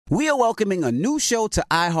We are welcoming a new show to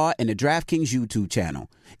iHeart and the DraftKings YouTube channel.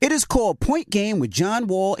 It is called Point Game with John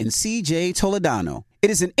Wall and CJ Toledano. It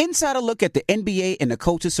is an insider look at the NBA and the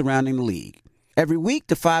coaches surrounding the league. Every week,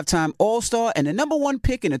 the 5-time All-Star and the number one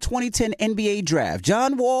pick in the 2010 NBA Draft,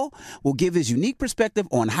 John Wall, will give his unique perspective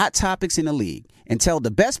on hot topics in the league and tell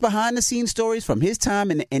the best behind-the-scenes stories from his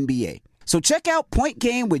time in the NBA. So check out Point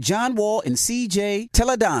Game with John Wall and CJ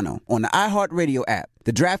Toledano on the iHeartRadio app,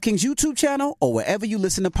 the DraftKings YouTube channel, or wherever you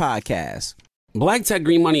listen to podcasts. Black Tech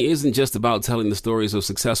Green Money isn't just about telling the stories of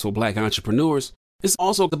successful Black entrepreneurs. It's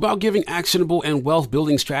also about giving actionable and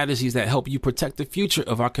wealth-building strategies that help you protect the future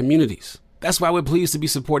of our communities. That's why we're pleased to be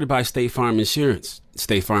supported by State Farm Insurance.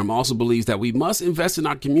 State Farm also believes that we must invest in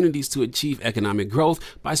our communities to achieve economic growth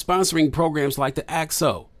by sponsoring programs like the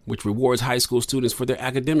ACT-SO, which rewards high school students for their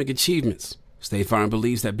academic achievements. State Farm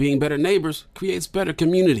believes that being better neighbors creates better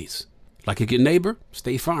communities. Like a good neighbor,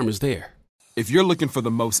 State Farm is there. If you're looking for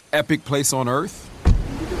the most epic place on Earth,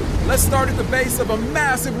 let's start at the base of a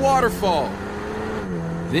massive waterfall.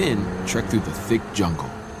 Then trek through the thick jungle.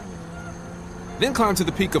 Then climb to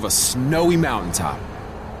the peak of a snowy mountaintop.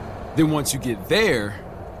 Then once you get there,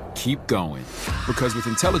 keep going. Because with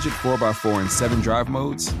intelligent 4x4 and 7 drive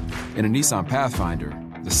modes and a Nissan Pathfinder,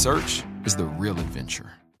 the search is the real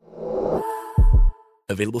adventure.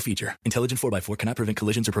 Available feature. Intelligent 4x4 cannot prevent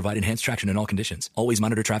collisions or provide enhanced traction in all conditions. Always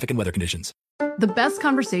monitor traffic and weather conditions. The best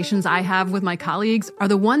conversations I have with my colleagues are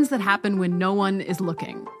the ones that happen when no one is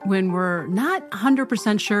looking, when we're not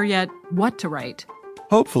 100% sure yet what to write.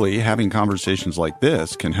 Hopefully, having conversations like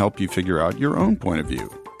this can help you figure out your own point of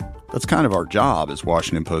view. That's kind of our job as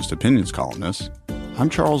Washington Post opinions columnists. I'm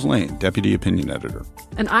Charles Lane, Deputy Opinion Editor.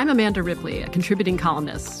 And I'm Amanda Ripley, a contributing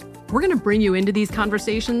columnist. We're going to bring you into these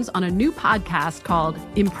conversations on a new podcast called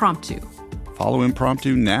Impromptu. Follow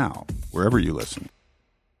Impromptu now, wherever you listen.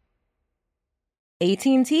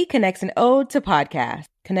 AT&T connects an ode to podcasts.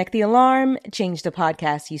 Connect the alarm, change the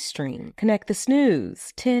podcast you stream. Connect the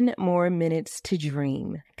snooze, 10 more minutes to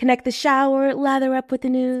dream. Connect the shower, lather up with the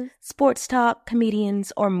news, sports talk,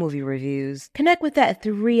 comedians, or movie reviews. Connect with that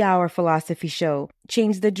 3-hour philosophy show.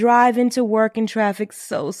 Change the drive into work and traffic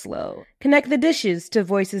so slow. Connect the dishes to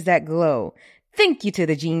voices that glow. Thank you to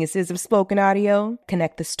the geniuses of spoken audio.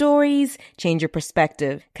 Connect the stories, change your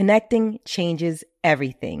perspective. Connecting changes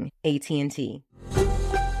everything. AT&T.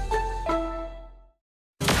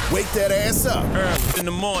 Wake that ass up early in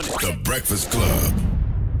the morning. The Breakfast Club.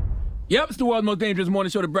 Yep, it's the world's most dangerous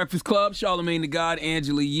morning show, The Breakfast Club. Charlamagne the God,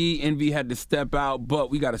 Angela Yee. Envy had to step out, but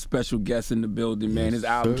we got a special guest in the building, man. His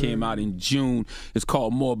album came out in June. It's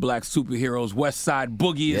called More Black Superheroes. Westside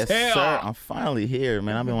Boogie is here. Yes, sir. I'm finally here,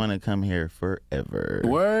 man. I've been wanting to come here forever.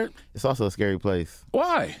 Word? It's also a scary place.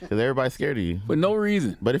 Why? Because everybody's scared of you. For no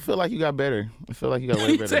reason. But it feel like you got better. It feel like you got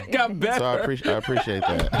way better. It got better. So I appreciate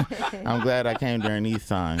that. I'm glad I came during these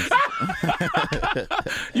times.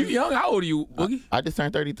 You young? How old are you, Boogie? I just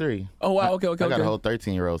turned 33. Oh, wow. Okay. I got a whole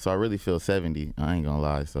 13-year-old, so I really feel 70. I ain't gonna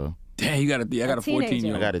lie, so. Damn, I got a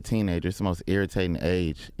 14-year-old. I got a teenager. It's the most irritating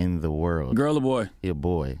age in the world. Girl or boy? Yeah,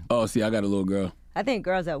 boy. Oh, see, I got a little girl. I think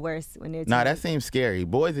girls are worse when they're Nah, that seems scary.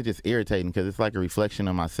 Boys are just irritating because it's like a reflection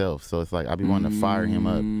of myself. So it's like I be wanting to fire him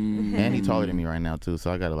up. And he taller than me right now, too,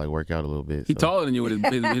 so I got to, like, work out a little bit. He taller than you.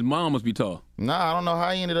 His mom must be tall. Nah, I don't know how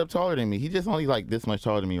he ended up taller than me. He just only, like, this much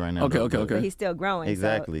taller than me right now. Okay. But he's still growing.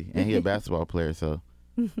 Exactly. So. And he a basketball player, so.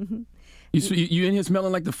 You in here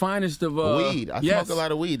smelling like the finest of weed. I smoke a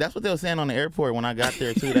lot of weed. That's what they were saying on the airport when I got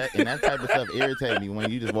there too. That type of stuff irritated me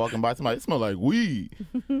when you just walking by somebody. It smell like weed.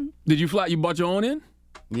 Did you fly? You bought your own in?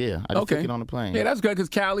 Yeah, I just took it on the plane. Yeah, that's good because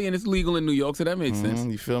Cali and it's legal in New York, so that makes sense.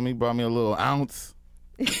 You feel me? Brought me a little ounce.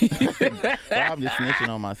 I'm just snitching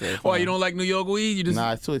on myself. Why, you don't like New York weed?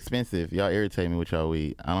 Nah, it's too expensive. Y'all irritate me with y'all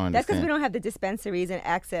weed. I don't understand. That's because we don't have the dispensaries and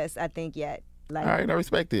access, I think, yet. All right, I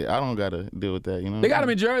respect it. I don't got to deal with that, you know? They got them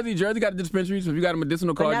in Jersey. Jersey got a dispensary, so if you got a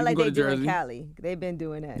medicinal card, you can go to Jersey. But not like they do in Cali. They've been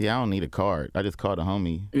doing that. Yeah, I don't need a card. I just called a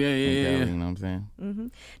homie. Yeah. You know what I'm saying? Mm-hmm.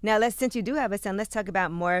 Now, since you do have a son, let's talk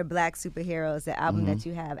about More Black Superheroes, the album that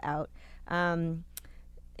you have out.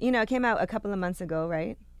 It came out a couple of months ago,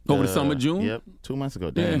 right? Over the summer, June? Yep, 2 months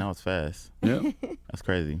ago. Damn, that was fast. Yep. That's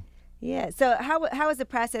crazy. Yeah, so how was the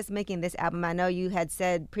process making this album? I know you had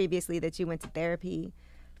said previously that you went to therapy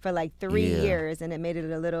for like 3 years, and it made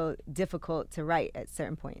it a little difficult to write at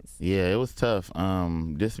certain points. Yeah, it was tough.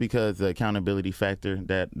 Just because the accountability factor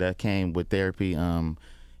that came with therapy.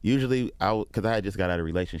 Usually, because I had just got out of a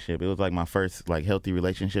relationship. It was like my first like healthy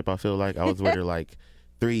relationship. I feel like I was with her like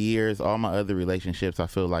 3 years. All my other relationships, I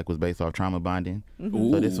feel like, was based off trauma bonding.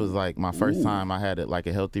 So this was like my first time I had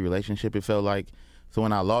a healthy relationship. It felt like. So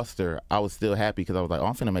when I lost her, I was still happy because I was like, oh,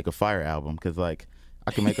 I'm finna make a fire album because like.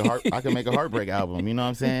 I can make a heartbreak album. You know what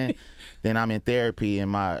I'm saying? Then I'm in therapy,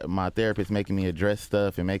 and my therapist making me address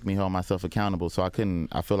stuff and make me hold myself accountable. So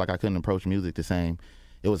I feel like I couldn't approach music the same.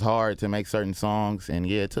 It was hard to make certain songs, and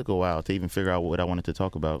yeah, it took a while to even figure out what I wanted to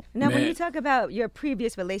talk about. Now, when you talk about your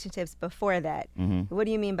previous relationships before that, what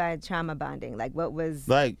do you mean by trauma bonding? Like, what was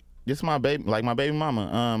like? Just my baby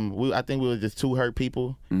mama. I think we were just two hurt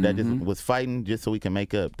people that just was fighting just so we can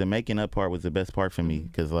make up. The making up part was the best part for me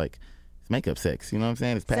because like it's makeup sex. You know what I'm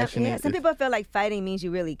saying? It's passionate. Some people feel like fighting means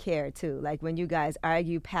you really care too. Like when you guys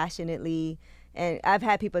argue passionately. And I've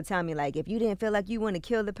had people tell me, like, if you didn't feel like you want to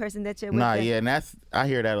kill the person that you're with. And I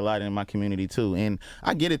hear that a lot in my community, too. And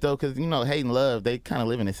I get it, though, because, you know, hate and love, they kind of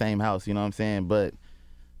live in the same house, you know what I'm saying? But,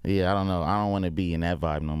 yeah, I don't know. I don't want to be in that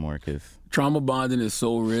vibe no more because... Trauma bonding is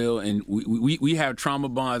so real, and we have trauma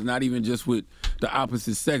bonds not even just with the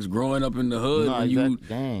opposite sex. Growing up in the hood, when you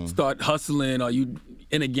start hustling or you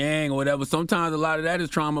in a gang or whatever, sometimes a lot of that is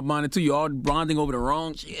trauma bonding too. You're all bonding over the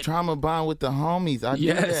wrong shit. Trauma bond with the homies. I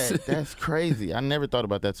do that. That's crazy. I never thought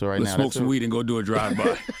about that till right now. Let's smoke some weed and go do a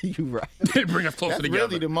drive-by. You right. Bring us closer together.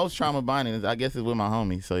 Really the most trauma bonding, I guess, is with my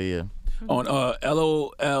homies, so yeah. On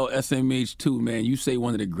LOLSMH2, man, you say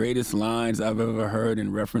one of the greatest lines I've ever heard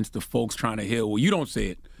in reference to folks trying to heal. Well, you don't say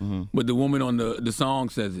it, but the woman on the song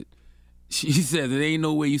says it. She says, it ain't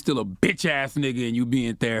no way you still a bitch-ass nigga and you be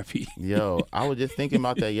in therapy. Yo, I was just thinking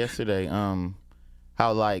about that yesterday.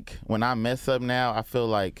 How, like, when I mess up now, I feel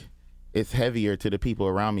like it's heavier to the people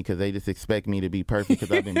around me because they just expect me to be perfect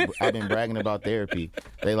because I've been bragging about therapy.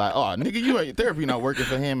 They like, oh, nigga, your therapy not working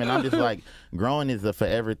for him. And I'm just like, growing is a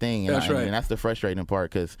forever thing. And, and that's the frustrating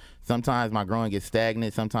part because sometimes my growing gets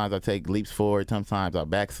stagnant. Sometimes I take leaps forward. Sometimes I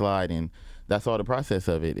backslide. And that's all the process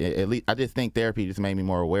of it. At least I just think therapy just made me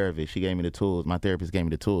more aware of it. She gave me the tools. My therapist gave me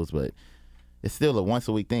the tools, but it's still a once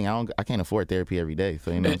a week thing. I can't afford therapy every day,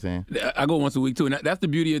 so you know what I'm saying? I go once a week too, and that's the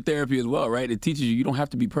beauty of therapy as well, right? It teaches you don't have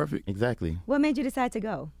to be perfect. Exactly. What made you decide to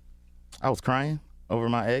go? I was crying over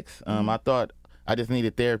my ex. I thought I just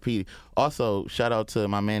needed therapy. Also, shout out to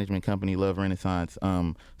my management company, Love Renaissance.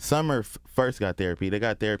 Summer first got therapy. They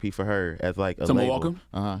got therapy for her as like a Summer label.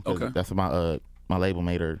 Walker? Okay. That's my label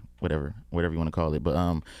mate or whatever you want to call it.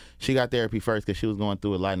 But she got therapy first because she was going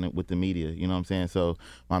through a lot with the media, you know what I'm saying? So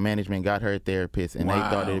my management got her a therapist, and they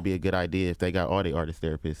thought it would be a good idea if they got all the artist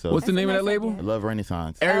therapists. So what's the name of that label? Love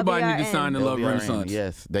Renaissance. Everybody needs to sign to Love Renaissance.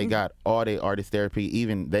 Yes, they got all the artist therapy.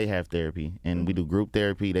 Even they have therapy, and we do group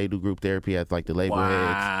therapy. They do group therapy as like the label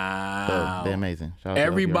heads. So they're amazing.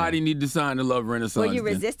 Everybody need to sign to Love Renaissance. Were you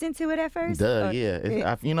resistant to it at first?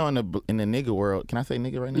 Yeah. You know, in the nigga world, can I say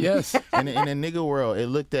nigga right now? Yes. in the nigga world,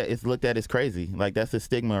 it's looked at as crazy. Like that's the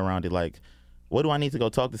stigma around it. Like, what do I need to go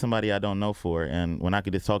talk to somebody I don't know for? And when I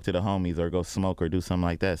could just talk to the homies or go smoke or do something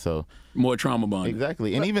like that. So more trauma bonding.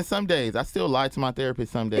 Exactly. And even some days, I still lie to my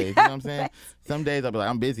therapist some days. You know what I'm saying? Some days I'll be like,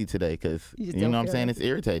 I'm busy today because, you know what I'm saying? It's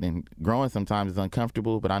irritating. Growing sometimes is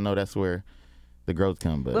uncomfortable, but I know that's where the growth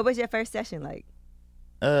comes. But what was your first session like?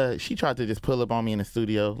 She tried to just pull up on me in the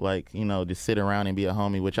studio, like, you know, just sit around and be a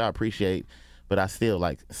homie, which I appreciate. But I still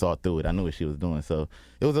like saw through it. I knew what she was doing. So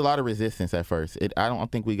it was a lot of resistance at first. I don't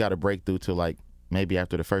think we got a breakthrough till like maybe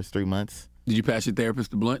after the first 3 months. Did you pass your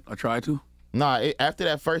therapist the blunt or try to? No, after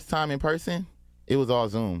that first time in person, it was all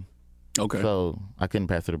Zoom. Okay. So I couldn't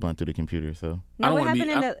pass her the blunt through the computer. So now, what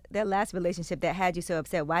happened in that last relationship that had you so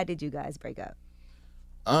upset? Why did you guys break up?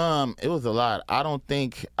 It was a lot. I don't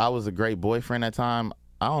think I was a great boyfriend at the time.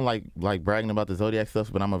 I don't like bragging about the zodiac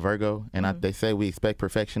stuff, but I'm a Virgo, and they say we expect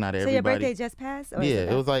perfection out of everybody. So your birthday just passed? Or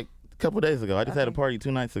it was like a couple days ago. I just had a party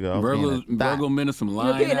 2 nights ago. Virgo men are some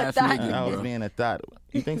lying ass niggas. I was being a thought.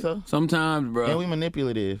 You think so? Sometimes, bro. And we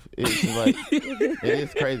manipulative. It's like it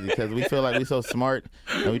is crazy because we feel like we're so smart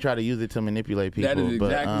and we try to use it to manipulate people. That is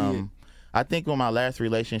exactly it. I think with my last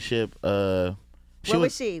relationship, what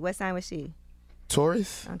was she? What sign was she?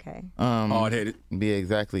 Taurus. Okay. Hard-headed. Yeah,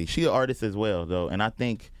 exactly. She an artist as well, though, and I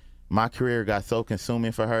think my career got so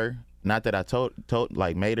consuming for her. Not that I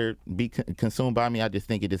made her be consumed by me. I just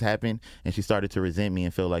think it just happened, and she started to resent me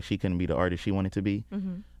and feel like she couldn't be the artist she wanted to be.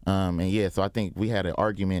 So I think we had an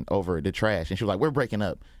argument over the trash, and she was like, "We're breaking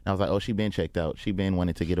up." And I was like, "Oh, she been checked out. She been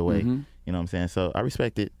wanted to get away." You know what I'm saying? So I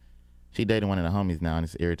respect it. She dating one of the homies now, and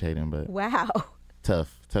it's irritating, but wow.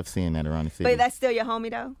 Tough seeing that around the city. But that's still your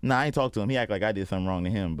homie, though? Nah, I ain't talked to him. He act like I did something wrong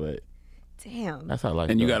to him, but damn. That's how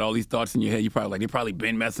life And goes. you got all these thoughts in your head. You probably they probably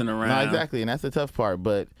been messing around. No, exactly, and that's the tough part.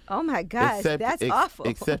 But oh my gosh, that's awful.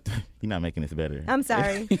 Except you're not making this better. I'm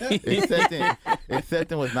sorry.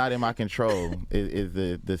 Accepting what's not in my control is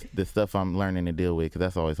the stuff I'm learning to deal with, because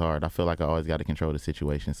that's always hard. I feel like I always got to control the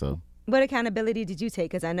situation. So what accountability did you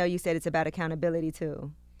take? Because I know you said it's about accountability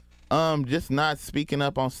too. Just not speaking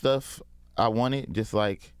up on stuff I wanted. Just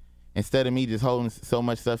like instead of me just holding so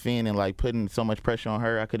much stuff in and like putting so much pressure on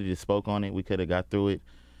her, I could have just spoke on it. We could have got through it.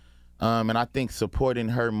 And I think supporting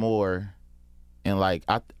her more, and like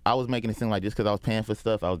I was making it seem like just because I was paying for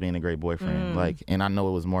stuff, I was being a great boyfriend. Like, and I know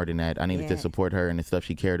it was more than that. I needed to support her and the stuff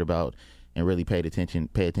she cared about, and really pay attention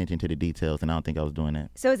to the details. And I don't think I was doing that.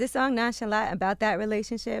 So is this song Nonchalant about that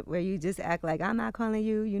relationship where you just act like I'm not calling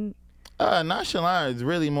you? Nonchalant is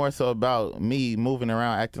really more so about me moving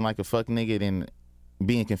around acting like a fuck nigga than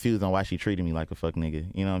being confused on why she treated me like a fuck nigga.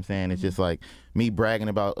 You know what I'm saying? It's just like me bragging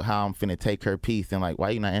about how I'm finna take her piece and like, why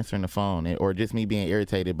you not answering the phone? Or just me being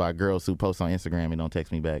irritated by girls who post on Instagram and don't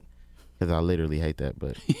text me back. Because I literally hate that.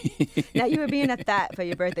 But now you were being a thot for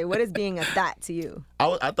your birthday. What is being a thot to you?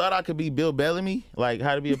 I thought I could be Bill Bellamy, like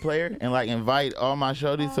How to Be a Player, and like invite all my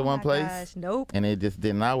shorties to one place. Gosh, nope. And it just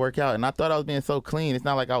did not work out. And I thought I was being so clean. It's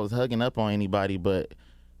not like I was hugging up on anybody, but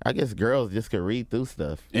I guess girls just could read through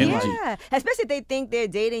stuff. Yeah, especially if they think they're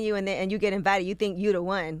dating you and you get invited. You think you the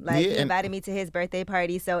one. Like, he invited me to his birthday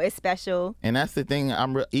party, so it's special. And that's the thing.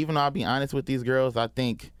 Even though I'll be honest with these girls, I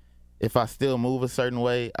think if I still move a certain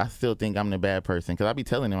way, I still think I'm the bad person. Because I be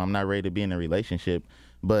telling them I'm not ready to be in a relationship.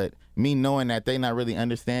 But me knowing that they not really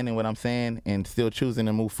understanding what I'm saying and still choosing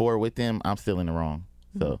to move forward with them, I'm still in the wrong.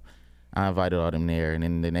 So I invited all them there, and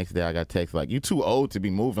then the next day I got text like, "You too old to be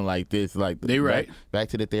moving like this." Like they right. Back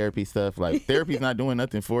to the therapy stuff. Like therapy's not doing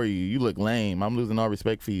nothing for you. You look lame. I'm losing all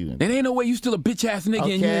respect for you. There ain't no way you still a bitch ass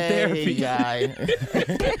nigga and you in therapy. Guy.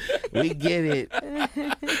 We get it.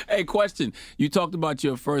 Hey, question. You talked about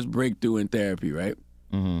your first breakthrough in therapy, right?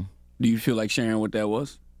 Mm-hmm. Do you feel like sharing what that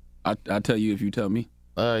was? I'll tell you if you tell me.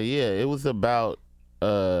 Yeah, it was about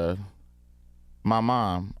my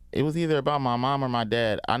mom. It was either about my mom or my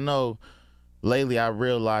dad. I know lately I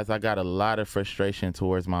realized I got a lot of frustration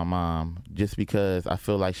towards my mom just because I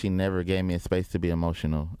feel like she never gave me a space to be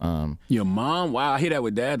emotional. Your mom? Wow, I hear that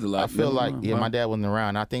with dads a lot. I feel like, my dad wasn't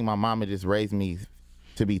around. I think my mama just raised me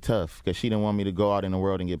to be tough because she didn't want me to go out in the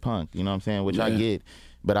world and get punked. You know what I'm saying? Which I get,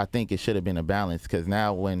 but I think it should have been a balance because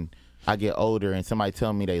now when I get older and somebody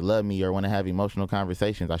tell me they love me or want to have emotional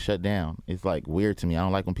conversations, I shut down. It's like weird to me. I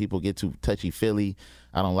don't like when people get too touchy-feely.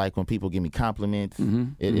 I don't like when people give me compliments.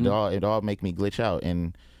 It all make me glitch out.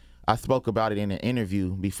 And I spoke about it in an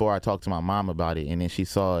interview before I talked to my mom about it, and then she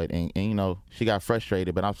saw it, and you know, she got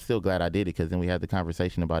frustrated, but I'm still glad I did it because then we had the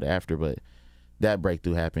conversation about it after. But that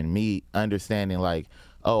breakthrough happened. Me understanding like,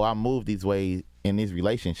 oh, I moved these ways in these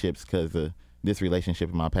relationships because of this relationship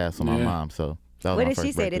in my past with my mom. So what did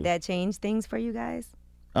she say? Did that change things for you guys?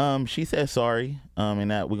 She said sorry,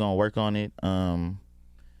 and that we're gonna work on it.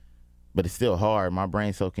 But it's still hard. My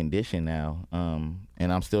brain's so conditioned now,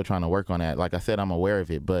 and I'm still trying to work on that. Like I said, I'm aware of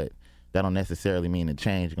it, but that don't necessarily mean the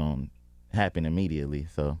change gonna happen immediately.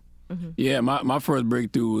 So. Yeah, my first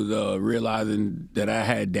breakthrough was realizing that I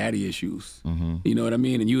had daddy issues. You know what I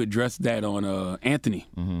mean? And you addressed that on Anthony,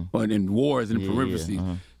 on in Wars and the Periphery.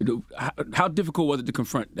 How difficult was it to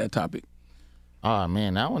confront that topic? Oh,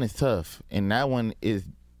 man, that one is tough. And that one is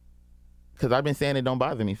because I've been saying it don't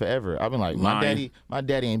bother me forever. I've been like, my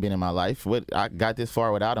daddy ain't been in my life. I got this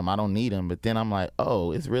far without him. I don't need him. But then I'm like,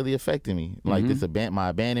 oh, it's really affecting me. Like my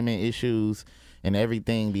abandonment issues and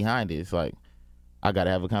everything behind it. It's like, I got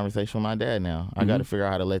to have a conversation with my dad now. I got to figure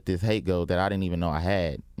out how to let this hate go that I didn't even know I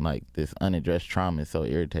had. Like, this unaddressed trauma is so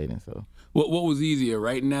irritating. So, what was easier,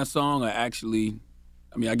 writing that song or actually,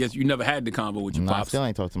 I mean, I guess you never had the convo with your pops. I still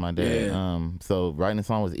ain't talked to my dad. Yeah. So writing the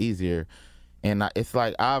song was easier. And it's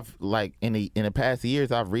like I've, like, in the past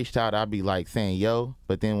years, I've reached out. I'd be, like, saying, yo.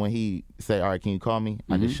 But then when he say, all right, can you call me?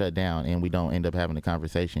 I just shut down, and we don't end up having a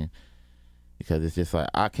conversation. Because it's just like,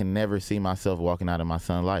 I can never see myself walking out of my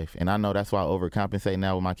son's life. And I know that's why I overcompensate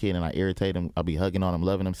now with my kid, and I irritate him. I'll be hugging on him,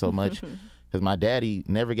 loving him so much. Because my daddy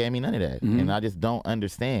never gave me none of that. And I just don't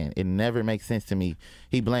understand. It never makes sense to me.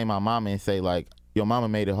 He blamed my mama and say, like, your mama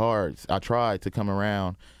made it hard. I tried to come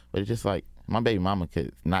around. But it's just like, my baby mama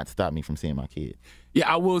could not stop me from seeing my kid. Yeah,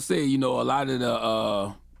 I will say, you know, a lot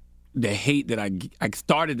of the hate that I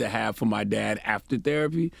started to have for my dad after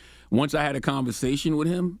therapy, once I had a conversation with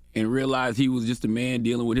him and realized he was just a man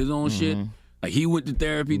dealing with his own shit. Like, he went to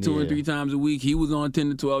therapy 2 and 3 times a week. He was on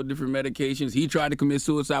 10 to 12 different medications. He tried to commit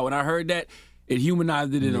suicide. When I heard that, it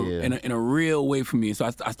humanized it in a real way for me. So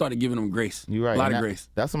I started giving him grace. You're right. A lot of grace.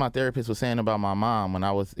 That's what my therapist was saying about my mom when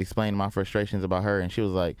I was explaining my frustrations about her. And she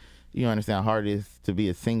was like, you understand how hard it is to be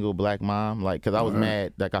a single black mom? Like, because I was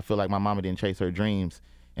mad. Like, I feel like my mama didn't chase her dreams.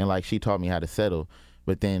 And, like, she taught me how to settle.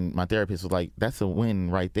 But then my therapist was like, that's a win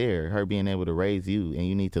right there, her being able to raise you, and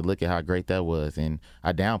you need to look at how great that was. And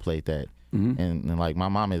I downplayed that. And like my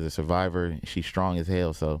mom is a survivor. She's strong as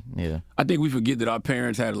hell. So yeah. I think we forget that our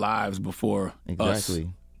parents had lives before us.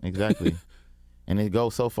 Exactly. And it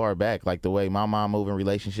goes so far back, like the way my mom moving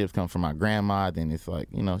relationships come from my grandma, then it's like,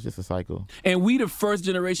 it's just a cycle. And we the first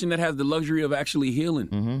generation that has the luxury of actually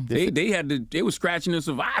healing. They were scratching and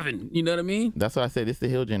surviving. You know what I mean? That's what I said. It's the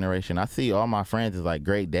heal generation. I see all my friends as like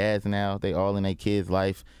great dads now. They all in their kids'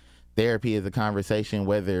 life. Therapy is a conversation,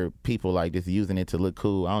 whether people like just using it to look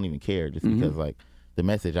cool. I don't even care, just because like the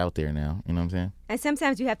message out there now. You know what I'm saying? And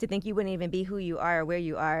sometimes you have to think you wouldn't even be who you are or where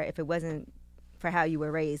you are if it wasn't for how you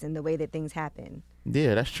were raised and the way that things happen.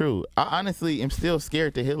 Yeah, that's true. I honestly am still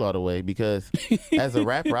scared to heal all the way because as a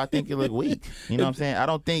rapper, I think you look weak. You know what I'm saying? I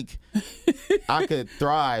don't think I could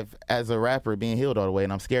thrive as a rapper being healed all the way,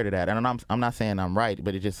 and I'm scared of that. And I'm not saying I'm right,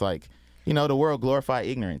 but it's just like, the world glorify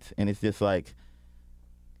ignorance, and it's just like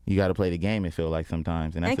you got to play the game, it feels like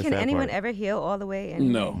sometimes. And that's the sad can anyone part. ever heal all the way?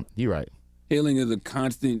 No. You're right. Healing is a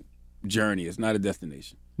constant journey. It's not a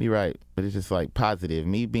destination. You're right, but it's just like positive.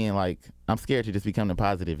 Me being like, I'm scared to just become the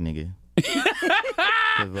positive nigga.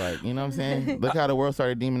 Cause like, you know what I'm saying? Look how the world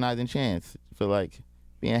started demonizing Chance for like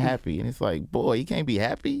being happy, and it's like, boy, you can't be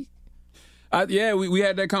happy. We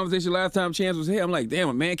had that conversation last time Chance was here. I'm like, damn,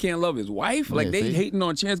 a man can't love his wife? Like, Yeah, they hating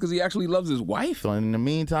on Chance because he actually loves his wife? So in the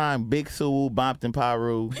meantime, Big Sue, Bompton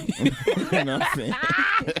Paru. You know what I'm saying?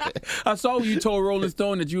 I saw you told Rolling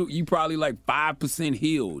Stone that you probably like 5%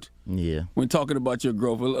 healed. Yeah. When talking about your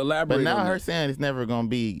growth. Elaborate But now on her that. saying I'm never gonna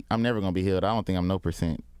be healed. I don't think I'm no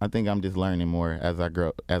percent. I think I'm just learning more as I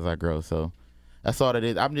grow. So that's all it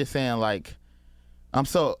is. I'm just saying like,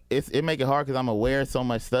 it make it hard because I'm aware of so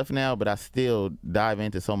much stuff now, but I still dive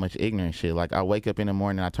into so much ignorant shit. Like I wake up in the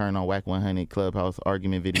morning, I turn on Whack 100 Clubhouse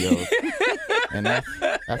argument videos, and that's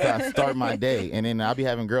how I start my day. And then I'll be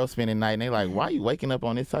having girls spending night, and they like, why are you waking up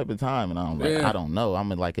on this type of time? And I'm like, I don't know. I'm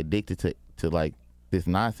like addicted to like this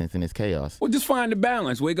nonsense and this chaos. Well, just find the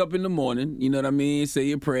balance. Wake up in the morning, you know what I mean? Say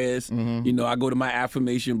your prayers. I go to my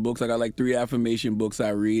affirmation books. I got like 3 affirmation books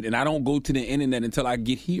I read, and I don't go to the internet until I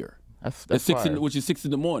get here. That's which is 6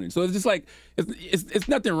 in the morning. So it's just like it's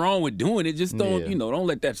nothing wrong with doing it. Just don't don't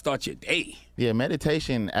let that start your day. Yeah,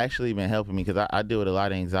 meditation actually been helping me because I deal with a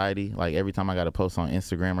lot of anxiety. Like every time I got to post on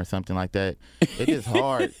Instagram or something like that, it's just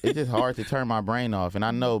hard. It's just hard to turn my brain off. And I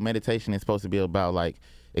know meditation is supposed to be about like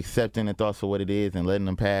accepting the thoughts for what it is and letting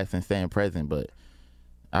them pass and staying present, but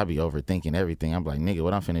I be overthinking everything. I'm like, nigga,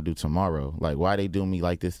 what I'm finna do tomorrow? Like, why they do me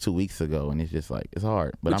like this 2 weeks ago? And it's just like, it's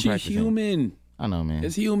hard. But I'm you're practicing. Human. I know, man.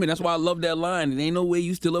 It's human. That's why I love that line. It ain't no way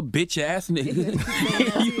you still a bitch ass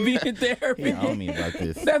nigga. You be in therapy. Yeah, I don't mean about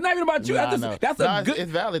this. That's not even about you. Nah,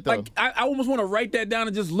 it's valid though. Like I almost want to write that down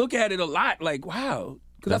and just look at it a lot. Like, wow,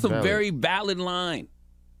 because that's a very valid line.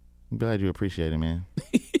 I'm glad you appreciate it, man.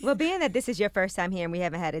 Well, being that this is your first time here and we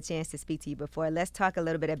haven't had a chance to speak to you before, let's talk a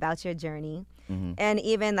little bit about your journey. And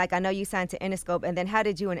even like I know you signed to Interscope, and then how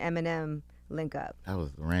did you and Eminem link up? That was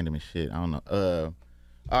random as shit. I don't know.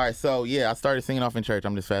 All right, so yeah, I started singing off in church.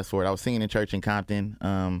 I'm just fast forward. I was singing in church in Compton.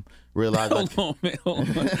 Realized Hold on, man.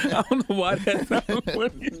 I don't know why that sounds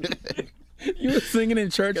funny. You were singing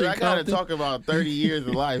in church in Compton. I gotta talk about 30 years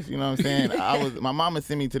of life. You know what I'm saying? My mama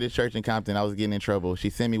sent me to this church in Compton. I was getting in trouble.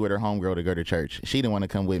 She sent me with her homegirl to go to church. She didn't want to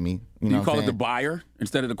come with me. Do you call it the buyer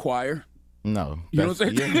instead of the choir? No. You know what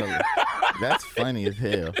I'm saying? That's funny as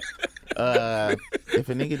hell. If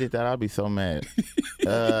a nigga did that, I'd be so mad.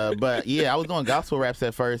 But yeah, I was doing gospel raps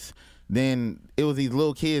at first. Then it was these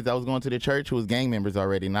little kids that was going to the church who was gang members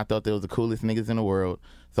already, and I thought they was the coolest niggas in the world.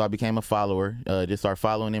 So I became a follower. Just started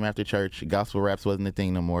following them after church. Gospel raps wasn't a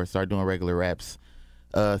thing no more. Started doing regular raps.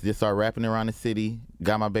 Just started rapping around the city.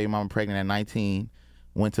 Got my baby mama pregnant at 19.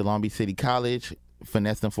 Went to Long Beach City College.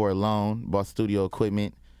 Finessed them for a loan. Bought studio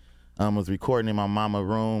equipment. Was recording in my mama's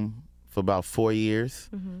room for about 4 years.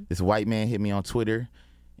 This white man hit me on Twitter.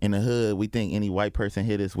 In the hood, we think any white person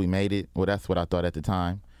hit us, we made it. Well, that's what I thought at the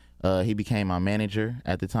time. He became my manager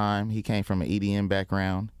at the time. He came from an EDM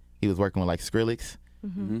background. He was working with like Skrillex.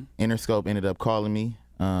 Interscope ended up calling me.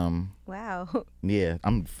 Wow. Yeah,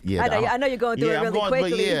 I know you're going through it really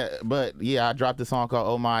quickly. But I dropped a song called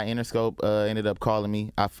Oh My. Interscope ended up calling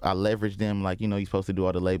me. I leveraged them like, you're supposed to do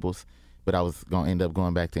all the labels. But I was going to end up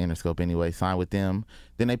going back to Interscope anyway, signed with them.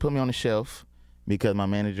 Then they put me on the shelf because my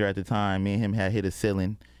manager at the time, me and him had hit a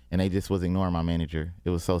ceiling, and they just was ignoring my manager.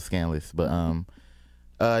 It was so scandalous. But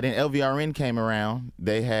then LVRN came around.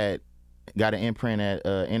 They had got an imprint at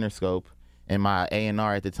Interscope, and my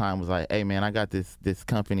A&R at the time was like, hey, man, I got this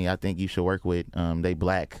company I think you should work with. They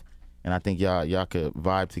black, and I think y'all could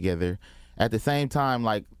vibe together. At the same time,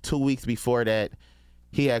 like 2 weeks before that,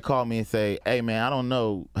 he had called me and say, hey, man, I don't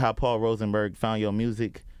know how Paul Rosenberg found your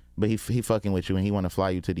music, but he fucking with you and he want to fly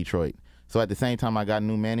you to Detroit. So at the same time, I got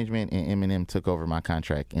new management and Eminem took over my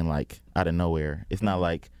contract and like out of nowhere. It's not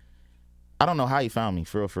like, I don't know how he found me,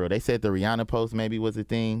 for real. They said the Rihanna post maybe was a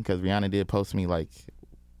thing because Rihanna did post me like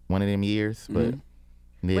one of them years, but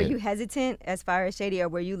yeah. Were you hesitant as far as Shady, or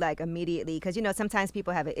were you like immediately? Because you know sometimes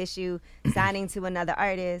people have an issue signing to another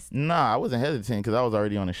artist. Nah, I wasn't hesitant because I was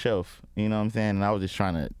already on the shelf. You know what I'm saying? And I was just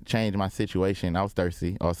trying to change my situation. I was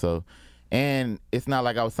thirsty also. And it's not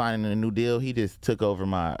like I was signing a new deal. He just took over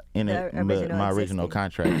my original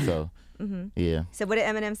contract. So, yeah. So what did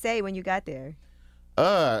Eminem say when you got there?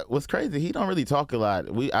 What's crazy, he don't really talk a lot.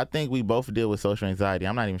 I think we both deal with social anxiety.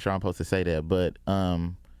 I'm not even sure I'm supposed to say that, but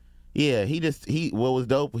yeah, what was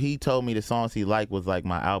dope, he told me the songs he liked was like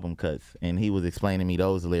my album cuts, and he was explaining me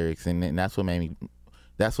those lyrics, and that's what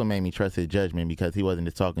made me trust his judgment, because he wasn't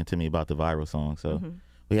just talking to me about the viral song. So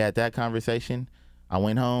we had that conversation. I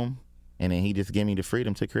went home, and then he just gave me the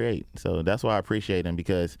freedom to create. So that's why I appreciate him,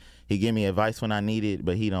 because he gave me advice when I need it,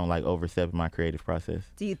 but he don't like overstep my creative process.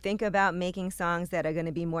 Do you think about making songs that are going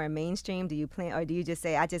to be more mainstream? Do you plan, or do you just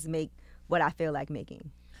say, I just make what I feel like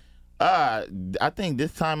making? I think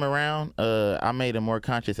this time around, I made a more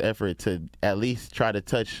conscious effort to at least try to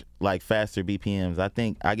touch like faster BPMs. I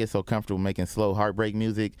think I get so comfortable making slow heartbreak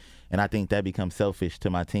music, and I think that becomes selfish to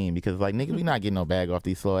my team, because like, nigga, we not getting no bag off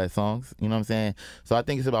these slow ass songs. You know what I'm saying? So I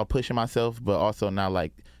think it's about pushing myself, but also not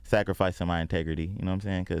like sacrificing my integrity. You know what I'm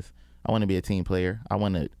saying? Because I want to be a team player. I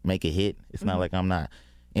want to make a hit. It's not like I'm not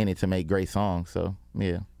in it to make great songs. So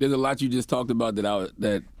yeah. There's a lot you just talked about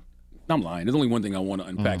that I'm lying. There's only one thing I want to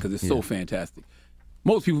unpack because it's so fantastic.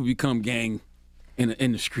 Most people become gang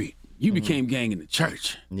in the street. You became gang in the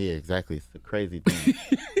church. Yeah, exactly. It's a crazy thing.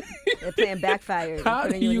 They're playing backfire. How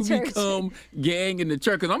do you become gang in the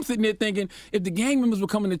church? Because I'm sitting there thinking, if the gang members were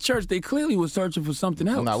coming to church, they clearly were searching for something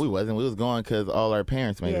else. No, we wasn't. We was going because all our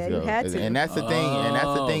parents made us go. You had to. And that's the thing. And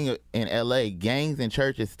that's the thing in L.A. Gangs and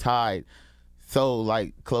churches tied so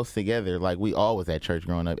like close together. Like we all was at church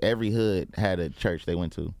growing up. Every hood had a church they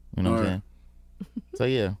went to. You know what I'm saying? So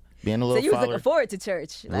yeah, being a little. So you was follower, looking forward to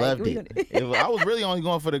church. Like, loved it. I was really only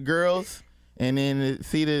going for the girls, and then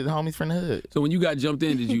see the homies from the hood. So when you got jumped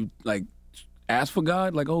in, did you like ask for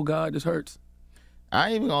God? Like, oh God, this hurts. I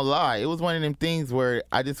ain't even gonna lie. It was one of them things where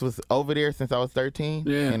I just was over there since I was 13,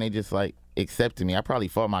 and they just like accepted me. I probably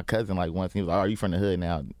fought my cousin like once. He was like, "Oh, are you from the hood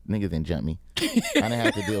now?" Niggas didn't jump me. I didn't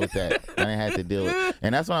have to deal with that.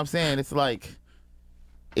 And that's what I'm saying. It's like,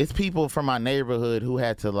 it's people from my neighborhood who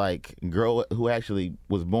had to like grow, who actually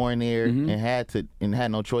was born there and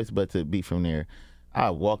had no choice but to be from there.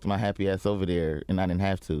 I walked my happy ass over there and I didn't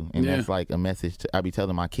have to. And that's like a message I be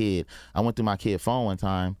telling my kid. I went through my kid's phone one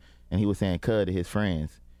time and he was saying "cuz" to his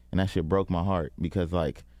friends, and that shit broke my heart, because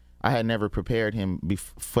like I had never prepared him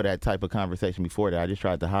for that type of conversation before that. I just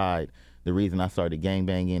tried to hide the reason I started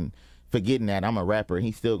gangbanging, forgetting that I'm a rapper.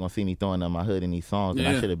 He's still gonna see me throwing on my hood in these songs, and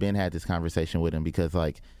I should have been had this conversation with him, because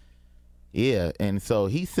like, and so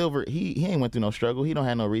he ain't went through no struggle. He don't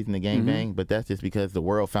have no reason to gangbang, but that's just because the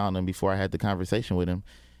world found him before I had the conversation with him.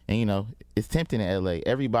 And you know, it's tempting in LA.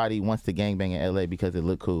 Everybody wants to gangbang in LA because it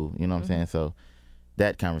look cool. You know what I'm saying? So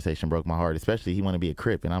that conversation broke my heart, especially he want to be a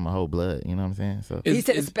Crip and I'm a whole blood. You know what I'm saying? So he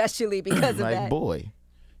said especially because of like, that. Boy,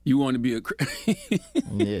 you want to be a Crip?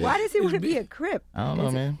 Why does he want to be a Crip? I don't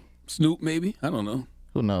know, man. Snoop, maybe? I don't know.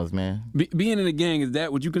 Who knows, man? Being in a gang,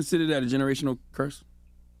 would you consider that a generational curse?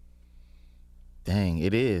 Dang,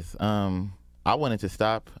 it is. I wanted to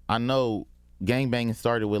stop. I know gangbanging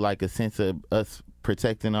started with like a sense of us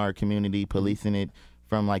protecting our community, policing it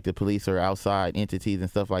from like the police or outside entities and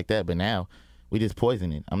stuff like that. But now we just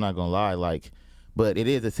poison it. I'm not gonna lie. Like, but it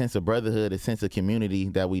is a sense of brotherhood, a sense of community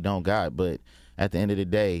that we don't got. But at the end of the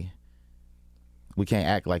day, we can't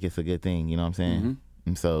act like it's a good thing. You know what I'm saying?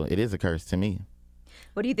 And so it is a curse to me.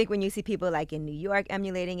 What do you think when you see people like in New York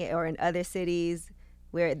emulating it, or in other cities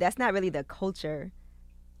where that's not really the culture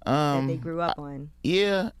that they grew up on?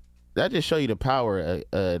 Yeah, that just show you the power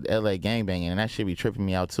of LA gangbanging, and that should be tripping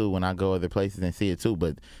me out too when I go other places and see it too.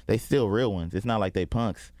 But they still real ones. It's not like they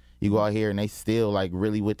punks. You go out here and they still like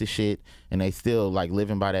really with the shit, and they still like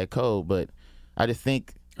living by that code. But I just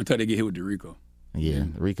think until they get hit with the Rico. Yeah,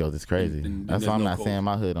 Rico's is crazy. That's why I'm not saying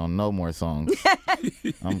my hood on no more songs.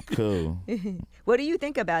 I'm cool. What do you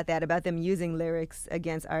think about that, about them using lyrics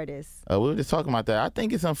against artists? We were just talking about that. I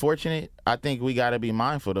think it's unfortunate. I think we got to be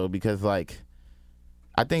mindful, though, because, like,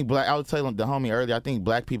 I think I was telling the homie earlier, I think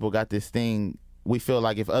black people got this thing. We feel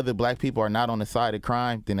like if other black people are not on the side of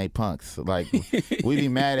crime, then they punks. Like, we be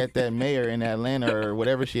mad at that mayor in Atlanta or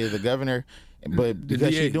whatever she is, the governor, but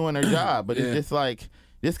because she's doing her job. But it's just like,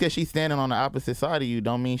 just because she's standing on the opposite side of you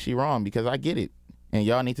don't mean she wrong, because I get it. and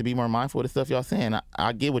y'all need to be more mindful of the stuff y'all saying.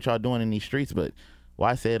 I get what y'all doing in these streets, but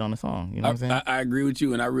why say it on the song? You know what I'm saying? I agree with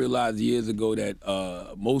you, and I realized years ago that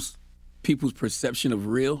most people's perception of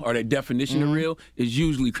real or their definition of real is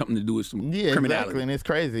usually something to do with some criminality. Exactly, and it's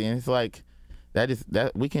crazy, and it's like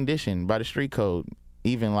that we conditioned by the street code.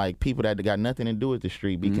 Even like people that got nothing to do with the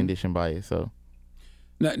street be conditioned by it. So,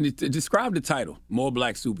 now, describe the title, More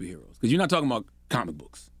Black Superheroes, because you're not talking about comic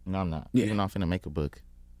books. No, I'm not. Yeah. Even though I'm finna make a book.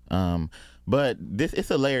 But it's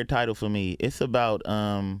a layered title for me. It's about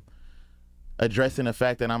addressing the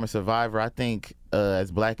fact that I'm a survivor. I think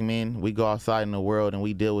as black men, we go outside in the world and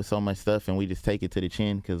we deal with so much stuff and we just take it to the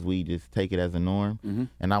chin because we just take it as a norm.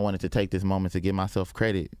 And I wanted to take this moment to give myself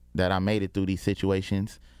credit that I made it through these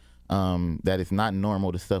situations, that it's not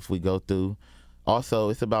normal, the stuff we go through. Also,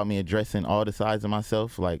 it's about me addressing all the sides of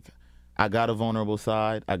myself. Like, I got a vulnerable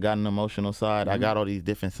side, I got an emotional side, I got all these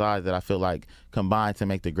different sides that I feel like combine to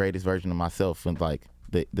make the greatest version of myself, and like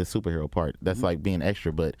the superhero part. That's like being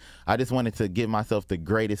extra, but I just wanted to give myself the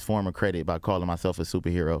greatest form of credit by calling myself a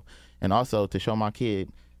superhero, and also to show my kid,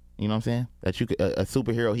 you know what I'm saying, that you could, a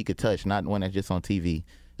superhero he could touch, not one that's just on TV.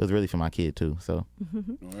 It was really for my kid too. So,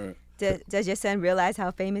 does your son realize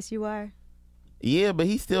how famous you are? Yeah, but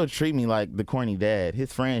he still treat me like the corny dad.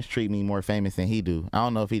 His friends treat me more famous than he do. I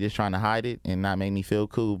don't know if he just trying to hide it and not make me feel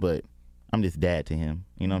cool, but I'm just dad to him.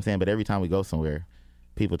 You know what I'm saying? But every time we go somewhere,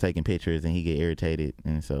 people taking pictures and he get irritated,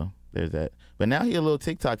 and so there's that. But now he a little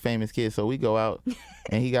TikTok famous kid, so we go out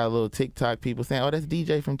and he got a little TikTok, people saying, oh, that's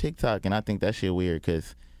DJ from TikTok, and I think that shit weird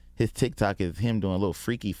because his TikTok is him doing little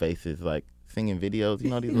freaky faces, like singing videos, you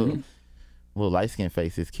know, these little light-skinned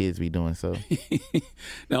faces kids be doing. So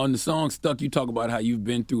now in the song Stuck, you talk about how you've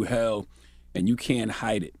been through hell and you can't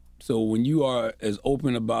hide it. So when you are as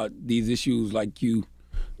open about these issues like you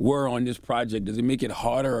were on this project, does it make it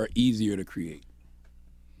harder or easier to create?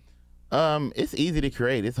 It's easy to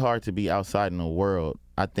create. It's hard to be outside in the world.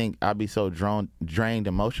 I think I'd be so drained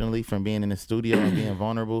emotionally from being in the studio and being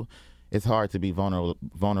vulnerable. It's hard to be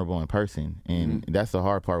vulnerable in person, and that's the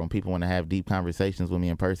hard part when people want to have deep conversations with me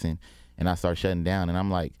in person and I start shutting down, and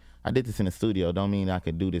I'm like, I did this in the studio, don't mean I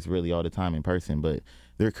could do this really all the time in person. But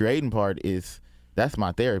the creating part that's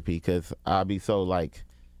my therapy, because I'll be so like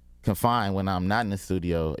confined when I'm not in the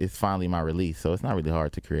studio. It's finally my release, so it's not really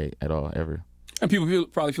hard to create at all, ever. And people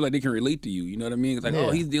probably feel like they can relate to you, you know what I mean? It's like,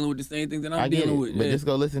 oh, he's dealing with the same thing that I'm dealing with. But just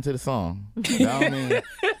go listen to the song. You know what I mean?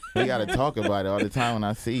 We got to talk about it all the time when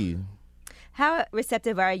I see you. How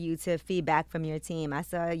receptive are you to feedback from your team? I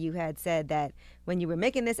saw you had said that when you were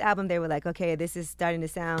making this album, they were like, okay, this is starting to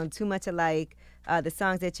sound too much alike the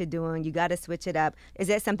songs that you're doing. You got to switch it up. Is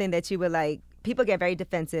that something that you were like, people get very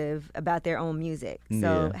defensive about their own music.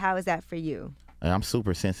 So how is that for you? I'm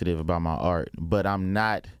super sensitive about my art, but I'm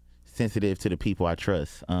not sensitive to the people I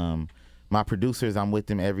trust. My producers, I'm with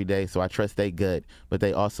them every day, so I trust they gut, but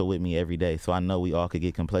they also with me every day, so I know we all could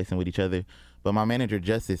get complacent with each other. But my manager,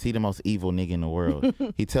 Justice, he the most evil nigga in the world.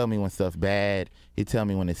 He tell me when stuff bad. He tell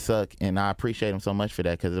me when it suck, and I appreciate him so much for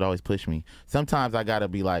that because it always pushed me. Sometimes I got to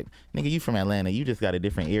be like, nigga, you from Atlanta. You just got a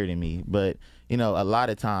different ear than me. But, you know, a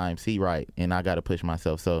lot of times he right, and I got to push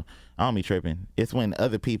myself. So I don't be tripping. It's when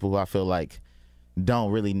other people who I feel like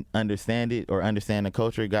don't really understand it or understand the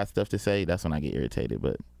culture got stuff to say, that's when I get irritated.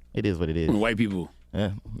 But it is what it is. White people.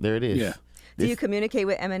 Yeah, there it is. Yeah. Do you communicate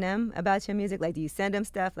with Eminem about your music? Like, do you send him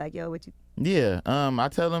stuff like, yo, what you? Yeah, I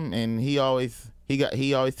tell him, and he always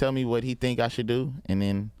tell me what he think I should do, and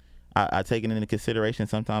then I take it into consideration.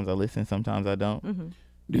 Sometimes I listen, sometimes I don't. Mm-hmm.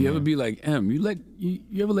 Do you ever be like,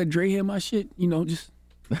 you ever let Dre hear my shit? You know, just.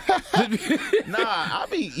 Nah,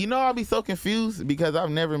 I'll be so confused because I've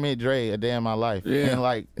never met Dre a day in my life. Yeah. And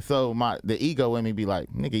like, so the ego in me be like,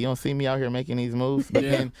 nigga, you don't see me out here making these moves? But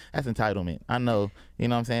then that's entitlement. I know, you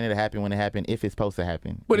know what I'm saying? It'll happen when it happen, if it's supposed to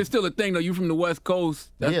happen. But it's still a thing though. You from the West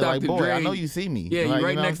Coast. That's Dr. Like, boy, Dre. I know you see me. Yeah, like, you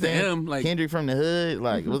right you know next to him. Like Kendrick from the hood.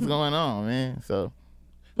 Like, what's going on, man? So.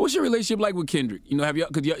 What's your relationship like with Kendrick? You know, have y'all?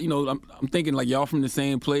 Because you know, I'm thinking like y'all from the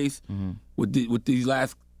same place with these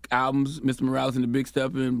last albums, Mr. Morales and the Big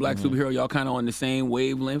Stepper and Black Superhero. Y'all kind of on the same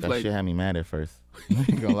wavelength. That shit had me mad at first. I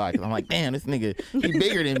ain't gonna lie, 'cause I'm like, damn, this nigga, he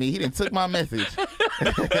bigger than me. He done took my message.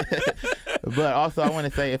 But also, I want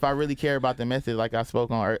to say, if I really care about the message, like I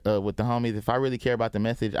spoke on with the homies, if I really care about the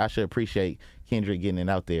message, I should appreciate Kendrick getting it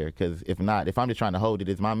out there. Because if not, if I'm just trying to hold it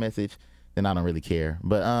as my message, then I don't really care.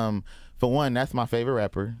 But for one, that's my favorite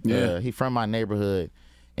rapper. Yeah. He from my neighborhood.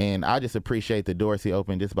 And I just appreciate the doors he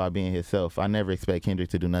opened just by being himself. I never expect Kendrick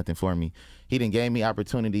to do nothing for me. He done gave me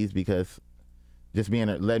opportunities because just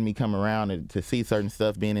letting me come around and to see certain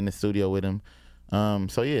stuff, being in the studio with him.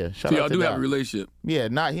 So yeah, shout out to y'all do Doc. have a relationship.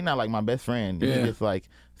 Yeah, he not like my best friend. Yeah. He's just like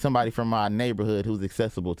somebody from my neighborhood who's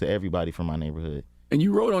accessible to everybody from my neighborhood. And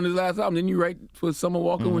you wrote on his last album, didn't you write for Summer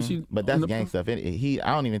Walker when she? But that's gang stuff. I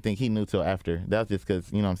don't even think he knew till after. That's just because,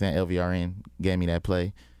 you know what I'm saying, LVRN gave me that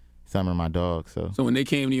play, Summer My Dog. So when they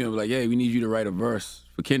came to you and were like, "Hey, we need you to write a verse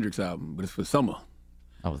for Kendrick's album, but it's for Summer,"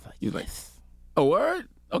 I was like, "You like, oh word?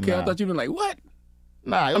 Okay, Nah. I thought you'd been like, what?"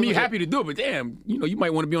 Nah, I mean, you're happy to do it, but damn, you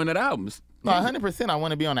might want to be on that album. No, 100%. I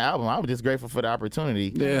want to be on the album. I was just grateful for the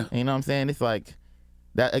opportunity. Yeah, you know what I'm saying. It's like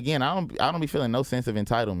that again. I don't be feeling no sense of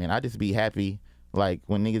entitlement. I just be happy. Like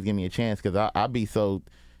when niggas give me a chance, because I be so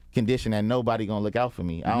conditioned that nobody gonna look out for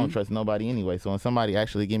me. I don't trust nobody anyway. So when somebody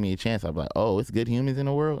actually give me a chance, I'll be like, oh, it's good humans in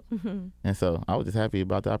the world. And so I was just happy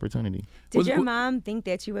about the opportunity. Did your mom think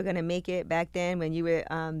that you were gonna make it back then when you were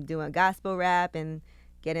doing gospel rap and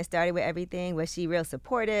getting started with everything? Was she real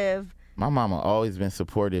supportive? My mama always been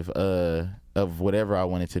supportive of whatever I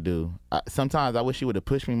wanted to do. Sometimes I wish she would have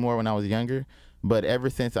pushed me more when I was younger. But ever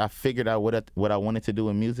since I figured out what I wanted to do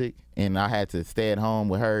in music, and I had to stay at home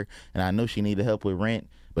with her, and I knew she needed help with rent,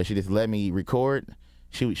 but she just let me record.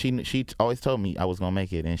 She always told me I was gonna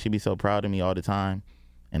make it, and she'd be so proud of me all the time,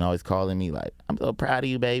 and always calling me like, "I'm so proud of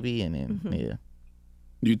you, baby." And then yeah.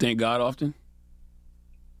 Do you thank God often?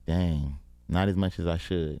 Dang, not as much as I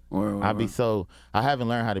should. I haven't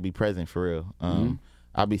learned how to be present for real.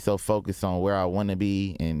 I'll be so focused on where I want to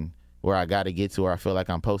be and where I got to get to, where I feel like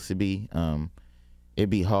I'm supposed to be. It'd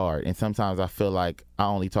be hard, and sometimes I feel like I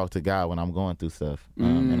only talk to God when I'm going through stuff,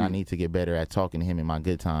 and I need to get better at talking to him in my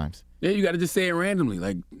good times. Yeah, you got to just say it randomly,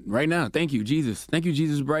 like right now. Thank you, Jesus. Thank you,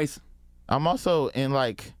 Jesus Bryce. I'm also in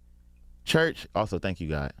like church. Also, thank you,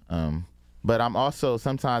 God. But I'm also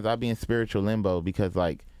sometimes I'll be in spiritual limbo because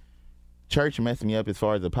like church messed me up as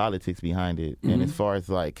far as the politics behind it, and as far as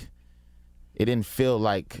like it didn't feel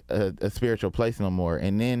like a spiritual place no more.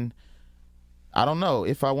 And then I don't know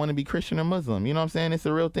if I want to be Christian or Muslim. You know what I'm saying? It's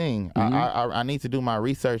a real thing. I need to do my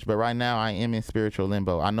research, but right now I am in spiritual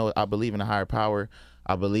limbo. I believe in a higher power.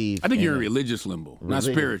 I think you're in religious limbo, not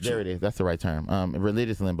spiritual. There it is. That's the right term.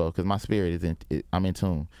 Religious limbo, because my spirit is I'm in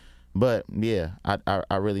tune. But yeah,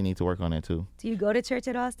 I really need to work on that too. Do you go to church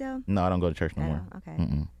at all still? No, I don't go to church no more. Okay.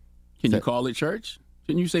 Mm-mm. Can you call it church?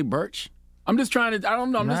 Shouldn't you say Birch? I'm just trying to. I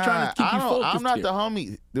don't know. I'm just trying to keep you focused. I'm not here. the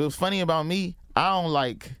homie. It was funny about me. I don't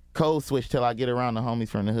like code switch till I get around the homies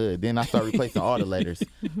from the hood. Then I start replacing all the letters.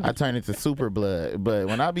 I turn into super blood. But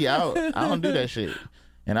when I be out, I don't do that shit.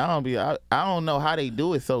 And I don't know how they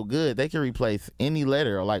do it so good. They can replace any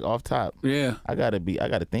letter like off top. Yeah. I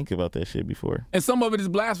gotta think about that shit before. And some of it is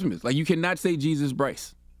blasphemous. Like you cannot say Jesus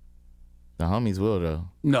Bryce. The homies will though.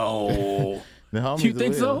 No. The homies You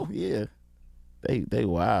think will. so? Yeah. They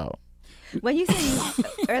wild. When you said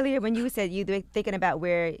earlier, when you said you were thinking about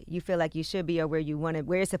where you feel like you should be or where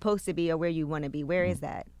you're supposed to be or where you want to be, where is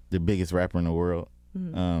that? The biggest rapper in the world.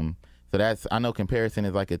 So I know comparison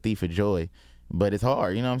is like a thief of joy, but it's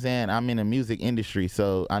hard. You know what I'm saying? I'm in the music industry,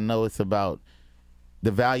 so I know it's about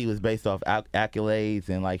the value is based off accolades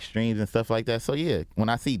and like streams and stuff like that. So yeah, when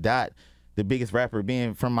I see Dot, the biggest rapper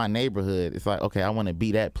being from my neighborhood, it's like, okay, I want to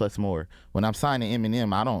be that plus more. When I'm signing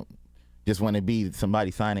Eminem, I don't just want to be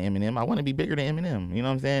somebody signing Eminem. I want to be bigger than Eminem. You know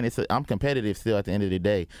what I'm saying? I'm competitive still at the end of the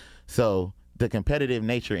day. So the competitive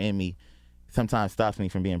nature in me sometimes stops me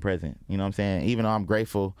from being present. You know what I'm saying? Even though I'm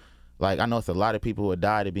grateful, like I know it's a lot of people who would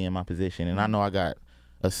die to be in my position, and I know I got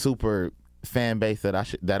a super fan base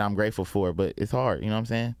that I'm grateful for, but it's hard. You know what I'm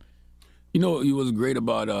saying? You know what's great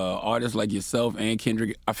about artists like yourself and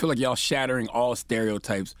Kendrick? I feel like y'all shattering all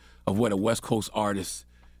stereotypes of what a West Coast artist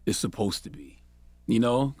is supposed to be. You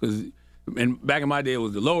know? Because back in my day, it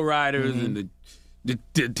was the lowriders and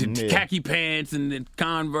the khaki pants and the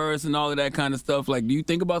Converse and all of that kind of stuff. Like, do you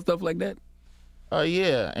think about stuff like that?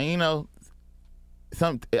 Yeah. And, you know,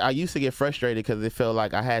 I used to get frustrated because it felt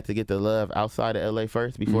like I had to get the love outside of L.A.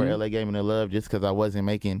 first before L.A. gave me the love, just because I wasn't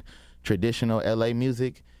making traditional L.A.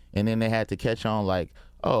 music. And then they had to catch on like,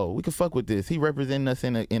 oh, we can fuck with this. He representing us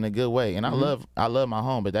in a good way. And I love my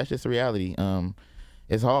home, but that's just the reality.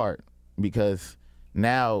 It's hard because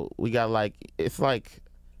now we got like, it's like,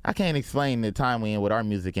 I can't explain the time we in with our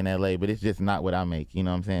music in LA, but it's just not what I make. You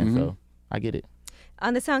know what I'm saying? So I get it.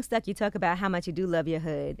 On the song Stuck, you talk about how much you do love your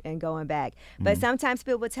hood and going back. But sometimes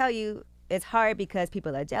people will tell you it's hard because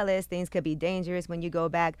people are jealous. Things could be dangerous when you go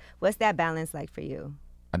back. What's that balance like for you?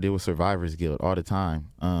 I deal with survivor's guilt all the time.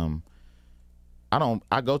 I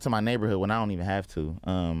go to my neighborhood when I don't even have to.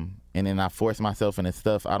 And then I force myself into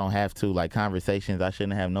stuff I don't have to, like conversations I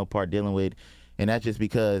shouldn't have no part dealing with. And that's just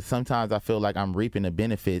because sometimes I feel like I'm reaping the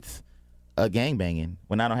benefits gangbanging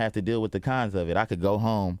when I don't have to deal with the cons of it. I could go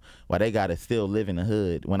home while they got to still live in the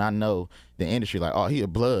hood when I know the industry, like, oh, he a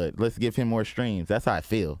blood. Let's give him more streams. That's how I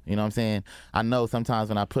feel. You know what I'm saying? I know sometimes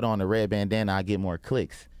when I put on the red bandana, I get more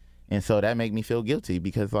clicks. And so that make me feel guilty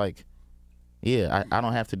because, like, yeah, I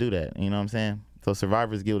don't have to do that. You know what I'm saying? So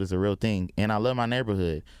survivor's guilt is a real thing. And I love my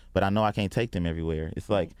neighborhood, but I know I can't take them everywhere. It's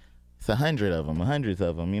like, it's 100 of them, hundreds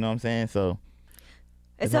of them. You know what I'm saying? So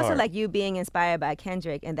it's also hard. Like you being inspired by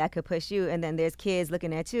Kendrick, and that could push you. And then there's kids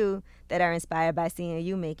looking at you that are inspired by seeing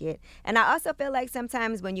you make it. And I also feel like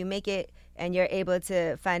sometimes when you make it and you're able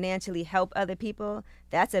to financially help other people,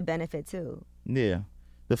 that's a benefit too. Yeah.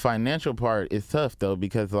 The financial part is tough though,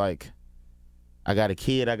 because like I got a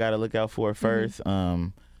kid I got to look out for first.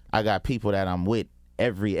 I got people that I'm with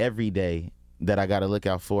every day that I got to look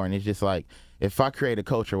out for. And it's just like, if I create a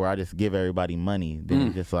culture where I just give everybody money, then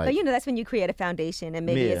it's just like... But, that's when you create a foundation, and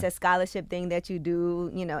maybe it's a scholarship thing that you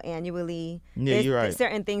do, annually. Yeah, you're right. There's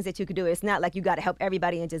certain things that you could do. It's not like you got to help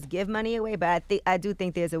everybody and just give money away, but I do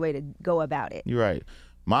think there's a way to go about it. You're right.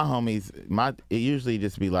 My homies, it usually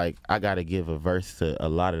just be like, I got to give a verse to a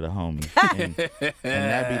lot of the homies. And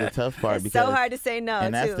that'd be the tough part. It's because so hard to say no,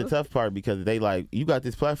 and that's the tough part, because they like, you got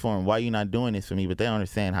this platform, why you not doing this for me? But they don't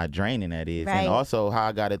understand how draining that is. Right. And also how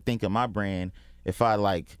I got to think of my brand. If I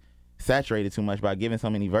like saturate it too much by giving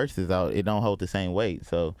so many verses out, it don't hold the same weight.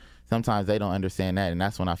 So sometimes they don't understand that. And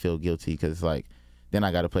that's when I feel guilty, because it's like, then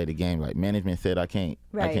I got to play the game. Like management said, I can't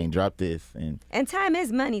drop this. And time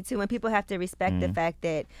is money too. And people have to respect the fact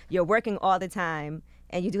that you're working all the time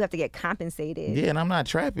and you do have to get compensated. Yeah, and I'm not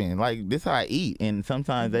trapping. Like, this how I eat. And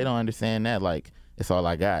sometimes they don't understand that. Like, it's all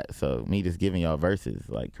I got. So me just giving y'all verses,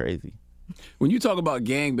 like, crazy. When you talk about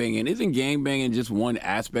gangbanging, isn't gangbanging just one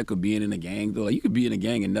aspect of being in a gang though? Like, you could be in a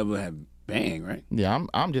gang and never have bang, right? Yeah,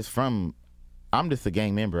 I'm just a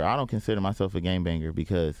gang member. I don't consider myself a gangbanger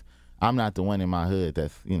because I'm not the one in my hood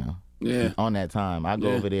that's, on that time. I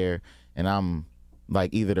go over there and I'm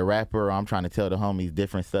like either the rapper or I'm trying to tell the homies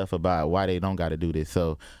different stuff about why they don't got to do this.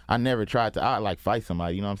 So I never tried to, like fight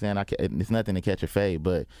somebody, you know what I'm saying? It's nothing to catch a fade,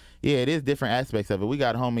 but yeah, it is different aspects of it. We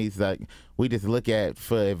got homies that we just look at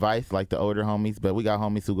for advice, like the older homies, but we got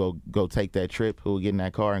homies who go take that trip, who will get in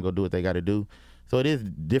that car and go do what they got to do. So it is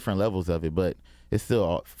different levels of it, but it still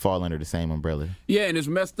all fall under the same umbrella. Yeah, and it's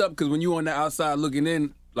messed up because when you on the outside looking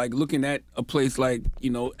in, like looking at a place like,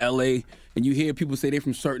 L.A., and you hear people say they're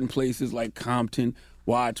from certain places like Compton,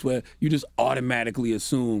 Wadsworth, you just automatically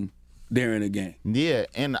assume they're in a gang. Yeah,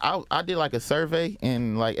 and I did like a survey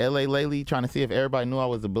in like L.A. lately trying to see if everybody knew I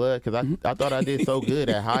was a blood, because I thought I did so good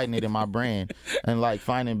at hiding it in my brand and like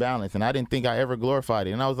finding balance, and I didn't think I ever glorified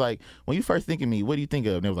it. And I was like, when you first think of me, what do you think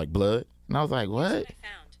of? And it was like blood. And I was like, what? That's what I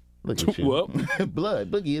found. Look at you. Well, blood.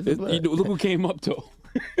 Boogie is blood. Look who came up to.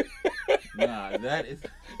 Nah, that is...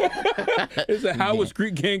 It's how would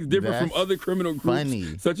street gangs differ from other criminal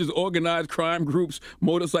groups, such as organized crime groups,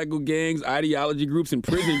 motorcycle gangs, ideology groups, and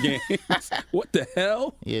prison gangs? What the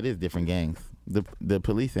hell? Yeah, it is different gangs. The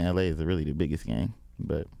police in LA is really the biggest gang,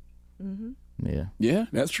 but yeah,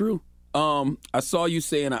 that's true. I saw you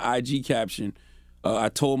say in an IG caption, I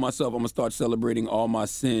told myself I'm gonna start celebrating all my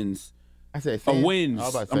sins. I said wins.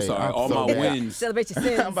 I'm sorry, all my wins. Celebrate your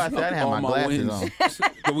sins. I'm about to say I didn't have my glasses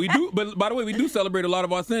on. But by the way, we do celebrate a lot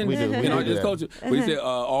of our sins. We do. In our culture. But you said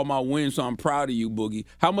all my wins, so I'm proud of you, Boogie.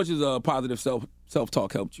 How much is positive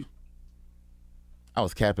self-talk helped you? I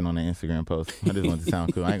was capping on the Instagram post. I just wanted to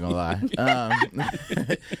sound cool. I ain't gonna lie.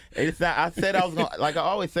 It's not, I said I was gonna, like I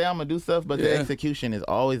always say, I'm gonna do stuff, but the execution is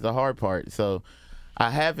always the hard part. So I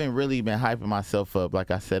haven't really been hyping myself up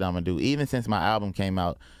like I said I'm gonna do. Even since my album came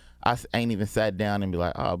out, I ain't even sat down and be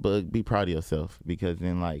like, oh, Bug, be proud of yourself. Because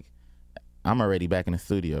then, like, I'm already back in the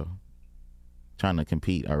studio trying to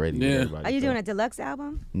compete already with everybody. Are you doing a deluxe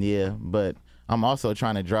album? Yeah, but I'm also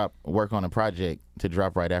trying to work on a project to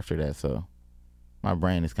drop right after that. So my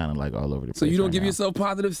brain is kind of like all over the place. So you don't give now. yourself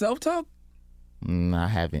positive self-talk? I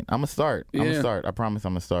haven't. I'm going to start. I'm going to start. I promise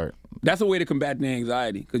I'm going to start. That's a way to combat the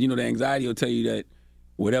anxiety. Because, the anxiety will tell you that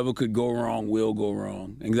whatever could go wrong will go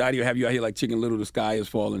wrong. Anxiety will have you out here like Chicken Little, the sky is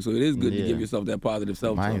falling. So it is good to give yourself that positive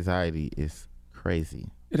self-talk. My anxiety is crazy.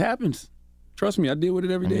 It happens. Trust me, I deal with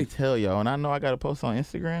it every day. Let me tell y'all, and I know I got to post on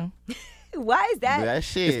Instagram. Why is that? That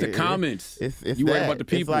shit. It's the comments. It's you worry about the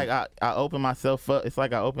people. It's like I open myself up. It's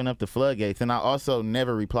like I open up the floodgates, and I also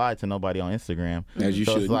never reply to nobody on Instagram. As you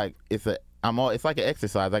should. It's like it's like an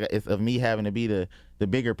exercise. Like it's of me having to be the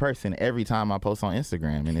bigger person every time I post on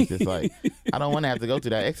Instagram, and it's just like I don't want to have to go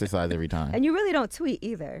through that exercise every time. And you really don't tweet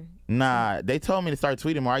either. Nah, they told me to start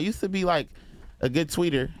tweeting more. I used to be like a good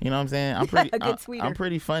tweeter. You know what I'm saying? I'm pretty. A good tweeter. I'm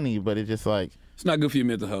pretty funny, but it's just like it's not good for your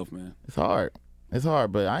mental health, man. It's hard. It's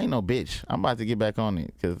hard, but I ain't no bitch. I'm about to get back on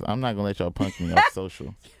it because I'm not going to let y'all punk me off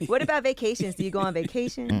social. What about vacations? Do you go on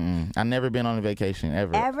vacation? I've never been on a vacation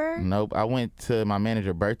ever. Ever? Nope. I went to my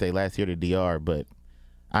manager's birthday last year to DR, but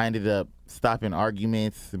I ended up stopping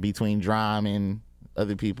arguments between Drum and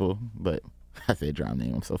other people. But I said Drum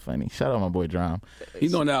name. I'm so funny. Shout out my boy Drum.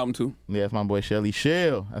 He's on the album, too. Yeah, that's my boy Shelly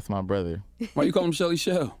Shell. That's my brother. Why you call him Shelly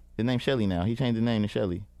Shell? His name's Shelly now. He changed the name to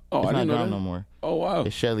Shelly. Oh, it's I not didn't know Drum that. no more. Oh, wow.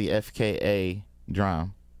 It's Shelly FKA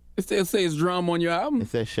Drum. It still says Drum on your album? It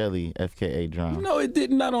says Shelly FKA Drum. No, it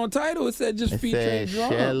did not on title. It said just featuring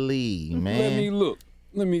Drum. Shelly, man. Let me look.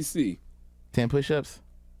 Let me see. 10 push-ups?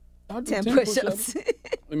 I'll do 10 push-ups.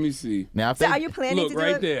 Let me see. Now, So are you planning Look to do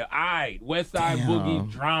right it? there. All right, Westside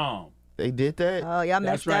Boogie Drum. They did that? Oh, y'all That's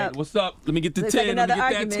messed right. up. What's up? Let me get the Looks 10. like Let me another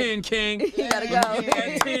get that 10, argument. King. You gotta go. Let me get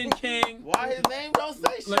that 10, King. Why his name don't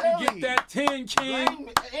say Shelly? Let me get that 10, King.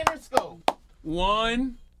 Interscope.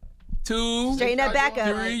 1, 2, Straighten that back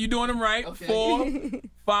up. 3. You doing them right. Okay. 4,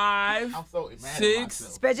 5, I'm so mad at 6,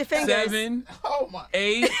 myself. Spread your fingers. 7, Oh, my.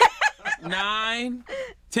 8, 9,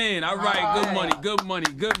 10. All right. Good money. Good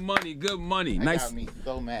money. Good money. Good money. That Nice. got me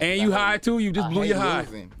so mad. And you high too? You just blew your high.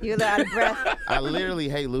 Losing. You're out of breath. I literally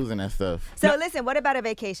hate losing that stuff. So listen, what about a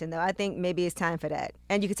vacation though? I think maybe it's time for that.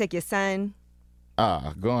 And you could take your son. He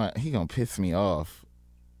gonna piss me off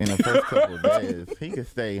in the first couple of days. He could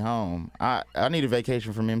stay home. I need a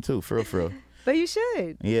vacation from him too, for real. But you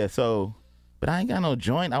should. Yeah, but I ain't got no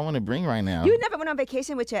joint I want to bring right now. You never went on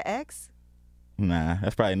vacation with your ex? Nah,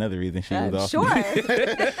 that's probably another reason she was off. Sure.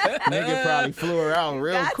 Nigga probably flew her out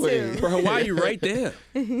real Got quick. to. For Hawaii, right there.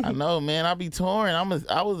 I know, man. I be touring. I'm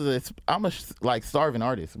a like starving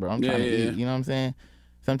artist, bro. I'm trying to eat. You know what I'm saying?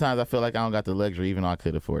 Sometimes I feel like I don't got the luxury, even though I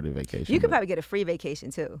could afford a vacation. You could probably get a free vacation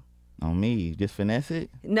too. On me, just finesse it.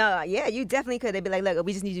 No, yeah, you definitely could. They'd be like, look,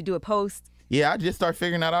 we just need you to do a post. Yeah, I just started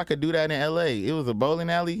figuring out I could do that in L.A. It was a bowling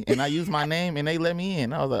alley, and I used my name, and they let me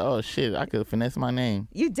in. I was like, oh, shit, I could finesse my name.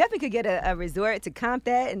 You definitely could get a resort to comp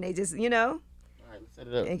that, and they just, All right, let's set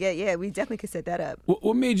it up. and we definitely could set that up.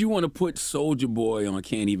 What made you want to put Soulja Boy on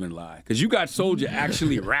Can't Even Lie? Because you got Soulja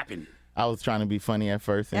actually rapping. I was trying to be funny at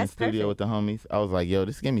first in That's the studio perfect. with the homies. I was like, yo,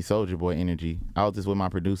 this give me Soulja Boy energy. I was just with my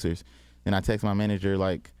producers, and I text my manager,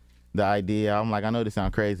 like, the idea. I'm like, I know this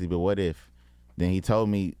sounds crazy, but what if? Then he told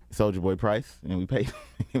me Soulja Boy price, and we paid.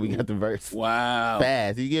 We got the verse. Wow.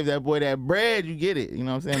 Fast. You give that boy that bread, you get it. You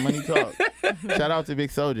know what I'm saying? Money talk. Shout out to Big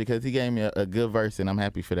Soulja because he gave me a good verse, and I'm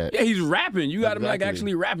happy for that. Yeah, he's rapping. You got him like Exactly.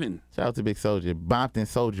 actually rapping. Shout out to Big Soulja. Bompton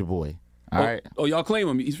Soulja Boy. All right. Oh, y'all claim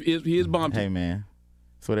him. He is bumped. Hey, man.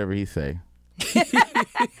 It's whatever he say.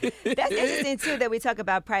 That's interesting too that we talk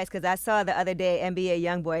about price because I saw the other day NBA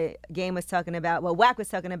YoungBoy Game was talking about Wack was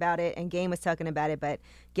talking about it and Game was talking about it, but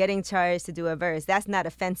getting charged to do a verse that's not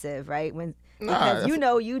offensive, right? Because you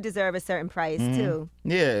know you deserve a certain price too.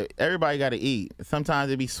 Yeah, everybody got to eat.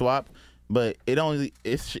 Sometimes it be swap, but it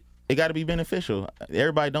got to be beneficial.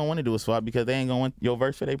 Everybody don't want to do a swap because they ain't gonna want your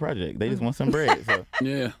verse for their project. They just want some bread. So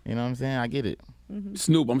Yeah. you know what I'm saying? I get it.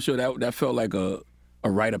 Snoop, I'm sure that felt like a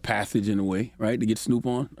rite of passage in a way, right? To get Snoop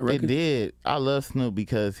on a record. It did. I love Snoop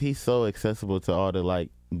because he's so accessible to all the like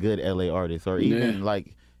good LA artists, or even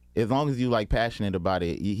like as long as you like passionate about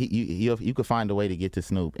it, you could find a way to get to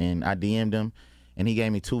Snoop. And I DM'd him, and he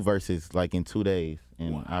gave me 2 verses like in 2 days,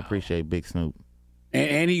 and I appreciate Big Snoop.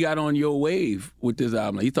 And he got on your wave with this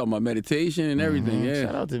album. Like, he talking about meditation and everything. Yeah.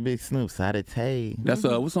 Shout out to Big Snoop. Saturday. That's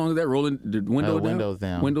what song is that? Rolling the window down. Windows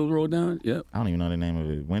Down. Windows roll down. Yep. I don't even know the name of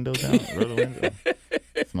it. Windows Down. Roll the window.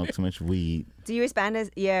 Smoke too much weed. Do you respond to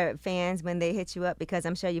your fans when they hit you up? Because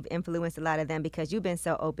I'm sure you've influenced a lot of them because you've been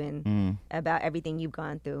so open about everything you've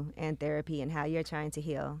gone through and therapy and how you're trying to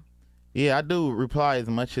heal. Yeah, I do reply as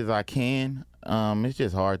much as I can. It's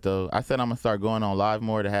just hard though. I said I'm gonna start going on live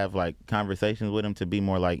more to have like conversations with them, to be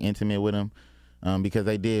more like intimate with them, because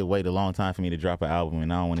they did wait a long time for me to drop an album,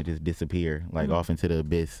 and I don't want to just disappear like off into the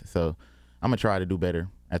abyss. So I'm gonna try to do better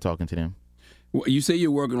at talking to them. Well, you say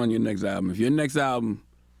you're working on your next album. If your next album,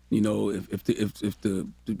 you know, if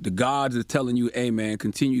the gods are telling you, hey man,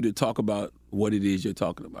 continue to talk about what it is you're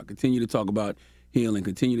talking about, continue to talk about healing,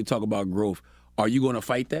 continue to talk about growth, are you gonna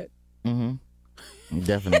fight that? I'm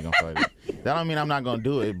definitely gonna fight it. That don't mean I'm not gonna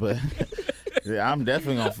do it, but yeah, I'm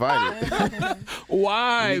definitely gonna fight it.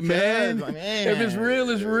 Why, Because, man? man? If it's real,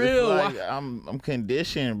 it's real. Like, I'm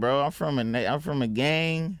conditioned, bro. I'm from a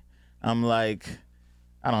gang. I'm like,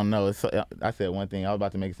 I don't know. I said one thing. I was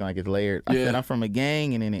about to make it sound like it's layered. I said I'm from a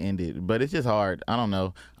gang, and then it ended. But it's just hard. I don't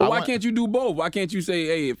know. But why can't you do both? Why can't you say,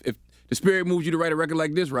 hey, if the spirit moves you to write a record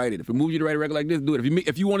like this, write it. If it moves you to write a record like this, do it.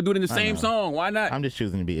 If you want to do it in the same song, why not? I'm just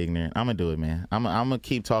choosing to be ignorant. I'm gonna do it, man. I'm gonna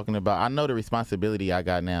keep talking about. I know the responsibility I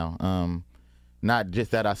got now. Not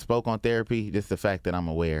just that I spoke on therapy, just the fact that I'm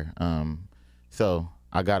aware. So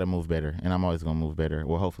I got to move better, and I'm always going to move better.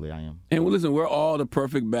 Well, hopefully I am. And well, listen, we're all the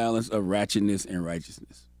perfect balance of ratchetness and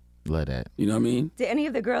righteousness. Love that. You know what I mean? Did any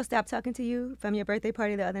of the girls stop talking to you from your birthday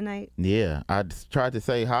party the other night? Yeah, I tried to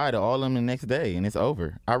say hi to all of them the next day, and it's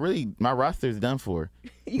over. My roster's done for.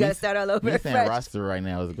 You got to start all over. Me saying roster right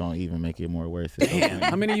now is going to even make it more worse. Damn,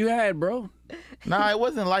 how many you had, bro? Nah, it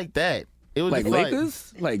wasn't like that. It was like just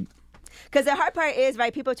Lakers? Like... Because the hard part is,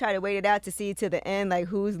 right, people try to wait it out to see to the end, like,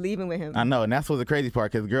 who's leaving with him. I know, and that's what's the crazy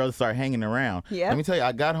part, because girls start hanging around. Yeah. Let me tell you,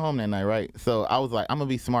 I got home that night, right? So I was like, I'm going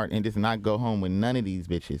to be smart and just not go home with none of these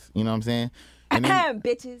bitches. You know what I'm saying? And then,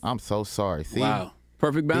 bitches. I'm so sorry. See? Wow.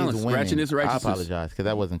 Perfect balance. Ratchetness, righteousness. I apologize, because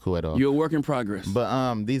that wasn't cool at all. You're a work in progress.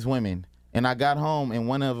 But these women, and I got home, and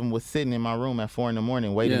one of them was sitting in my room at 4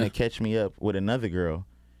 a.m. waiting to catch me up with another girl.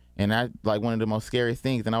 And I like one of the most scariest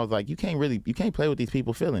things. And I was like, you can't play with these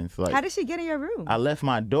people's feelings. Like, how did she get in your room? I left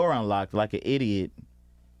my door unlocked like an idiot.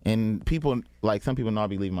 And people, like some people know I'll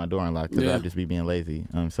be leaving my door unlocked because I'll just be being lazy.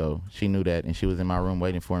 So she knew that, and she was in my room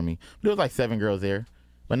waiting for me. But there was like 7 girls there.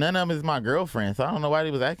 But none of them is my girlfriend, so I don't know why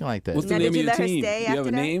they was acting like that. What's the name of your team? Do you have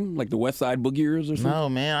a name? Like the Westside Boogiers or something? No,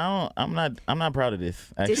 man, I'm not proud of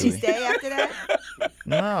this, actually. Did she stay after that?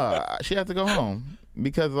 No, she had to go home.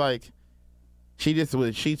 Because like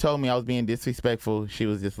she told me I was being disrespectful. She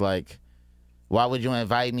was just like, why would you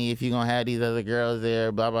invite me if you're going to have these other girls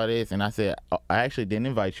there, blah, blah, this. And I said, I actually didn't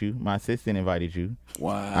invite you. My assistant invited you.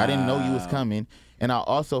 Wow. I didn't know you was coming. And I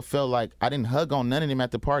also felt like I didn't hug on none of them at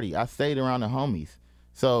the party. I stayed around the homies.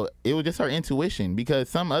 So it was just her intuition, because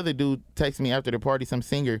some other dude texted me after the party, some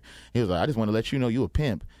singer. He was like, I just want to let you know you a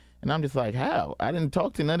pimp. And I'm just like, how? I didn't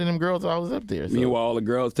talk to none of them girls while I was up there. So. Meanwhile, all the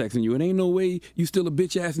girls texting you, it ain't no way you still a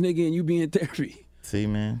bitch-ass nigga and you be in therapy. See,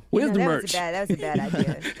 man. Where's the merch? That was a bad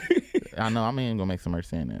idea. I know. I'm even going to make some merch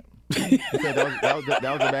saying that. You said that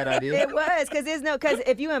was a bad idea? It was, because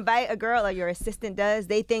if you invite a girl or your assistant does,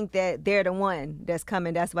 they think that they're the one that's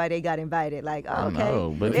coming. That's why they got invited. Like, oh, okay.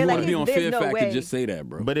 Know, but if you want to be on Fear Factor, just say that,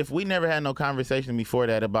 bro. But if we never had no conversation before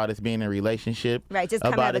that about us being in a relationship, right, just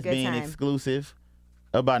come about have a us good being time. Exclusive,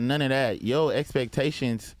 about none of that, your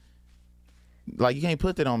expectations, like, you can't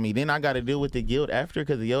put that on me. Then I got to deal with the guilt after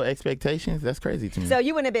because of your expectations. That's crazy to me. So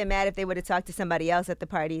you wouldn't have been mad if they would have talked to somebody else at the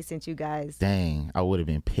party since you guys. Dang, I would have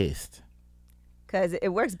been pissed. Because it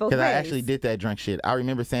works both ways. Because I actually did that drunk shit. I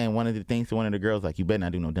remember saying one of the things to one of the girls, like, you better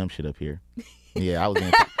not do no dumb shit up here. Yeah, I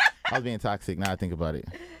was being toxic. Now I think about it.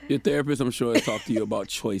 Your therapist, I'm sure, has talked to you about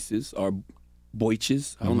choices or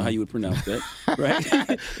boiches. I don't know how you would pronounce that,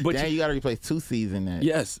 right? But you got to replace 2 C's in that.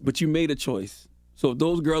 Yes, but you made a choice. So if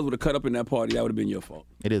those girls would have cut up in that party, that would have been your fault.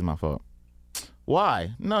 It is my fault.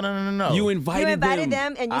 Why? No. You invited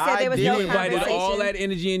them, and you said there was no conversation. You invited all that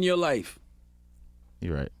energy in your life.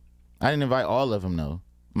 You're right. I didn't invite all of them, though.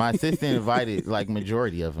 My assistant invited, like,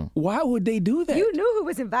 majority of them. Why would they do that? You knew who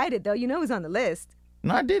was invited, though. You know who was on the list.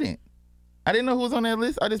 No, I didn't. I didn't know who was on that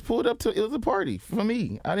list. I just pulled up to, it was a party for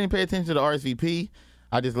me. I didn't pay attention to the RSVP.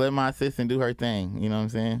 I just let my assistant do her thing. You know what I'm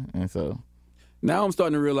saying? And so. Now I'm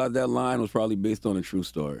starting to realize that line was probably based on a true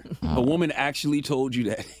story. A woman actually told you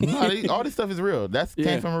that. No, all this stuff is real. That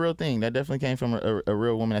came from a real thing. That definitely came from a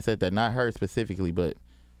real woman that said that. Not her specifically, but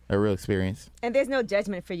a real experience. And there's no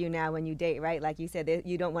judgment for you now when you date, right? Like you said,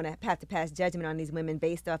 you don't want to have to pass judgment on these women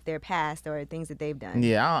based off their past or things that they've done.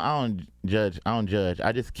 Yeah, I don't judge.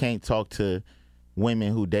 I just can't talk to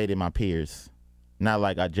women who dated my peers. Not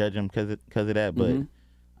like I judge them because of that, but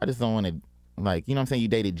I just don't want to, like, you know what I'm saying? You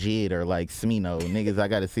dated Jid or like Smino, niggas I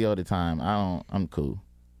got to see all the time. I'm cool.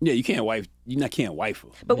 Yeah, you can't wife. You can't wife her.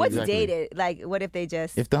 But what's dated? Like, what if they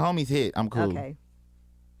just? If the homies hit, I'm cool. Okay.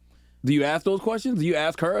 Do you ask those questions? Do you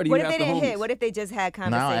ask her or do you ask the homies? What if they didn't hit? What if they just had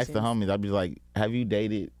conversations? No, I ask the homies. I'd be like, have you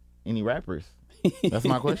dated any rappers? That's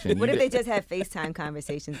my question. What if they just had FaceTime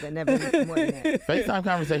conversations but never more than that? FaceTime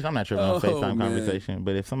conversation? I'm not tripping on FaceTime conversation.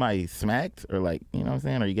 But if somebody smacked or like, you know what I'm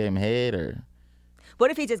saying? Or you gave him head or. What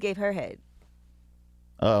if he just gave her head?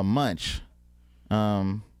 Munch.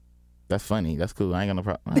 That's funny. That's cool. I ain't got no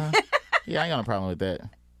problem. Yeah, I ain't got no problem with that.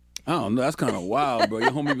 I don't know. That's kind of wild, bro. Your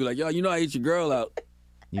homie be like, yo, you know I ate your girl out.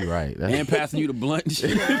 You're right. And passing you the blunt and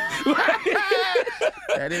shit.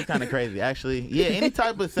 That is kind of crazy, actually. Yeah, any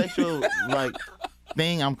type of sexual like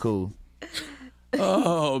thing, I'm cool.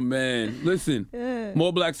 Oh man, listen,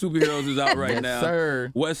 More Black Superheroes is out right now. Yes,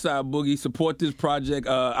 sir. Westside Boogie, support this project.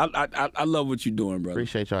 I love what you're doing, brother.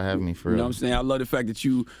 Appreciate y'all having me for real. You know what I'm saying? I love the fact that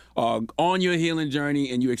you are on your healing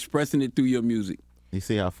journey and you're expressing it through your music. You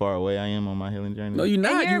see how far away I am on my healing journey? No, you're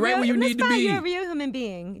not. You're right where you need to be. You're a real human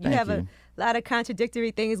being. You have a lot of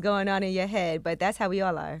contradictory things going on in your head, but that's how we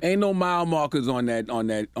all are. Ain't no mile markers on that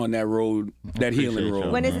road, that healing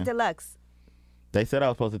road. When is it deluxe? They said I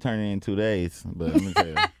was supposed to turn it in 2 days, but let me tell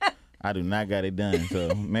you, I do not got it done.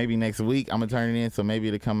 So maybe next week I'm gonna turn it in. So maybe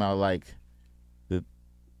it'll come out like the.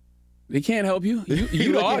 They can't help you.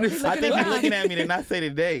 You the artist. I think you're looking at me to not say the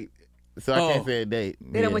date, so I can't say a date.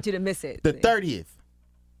 They don't want you to miss it. The 30th.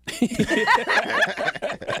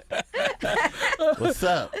 What's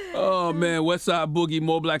up? Oh man, Westside Boogie,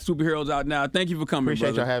 More Black Superheroes out now. Thank you for coming.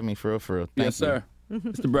 Appreciate brother. y'all having me for real. Thank yes, sir.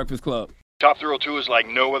 It's the Breakfast Club. Top Thrill 2 is like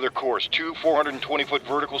no other course. 2 420-foot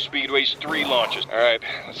vertical speedways, 3 launches. All right,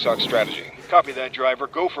 let's talk strategy. Copy that, driver.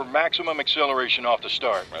 Go for maximum acceleration off the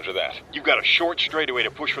start. Roger that. You've got a short straightaway to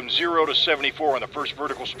push from 0 to 74 on the first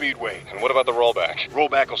vertical speedway. And what about the rollback?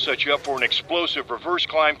 Rollback will set you up for an explosive reverse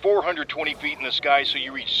climb 420 feet in the sky so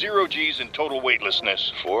you reach 0 G's in total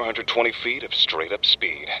weightlessness. 420 feet of straight-up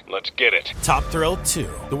speed. Let's get it. Top Thrill 2,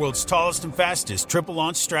 the world's tallest and fastest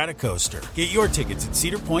triple-launch stratocoaster. Get your tickets at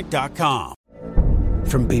cedarpoint.com.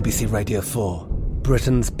 From BBC Radio 4,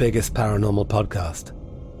 Britain's biggest paranormal podcast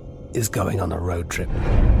is going on a road trip.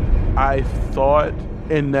 I thought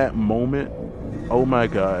in that moment, oh my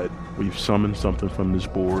God, we've summoned something from this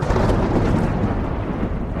board.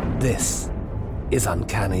 This is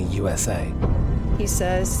Uncanny USA. He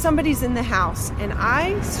says, somebody's in the house, and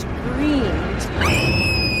I screamed.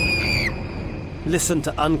 Listen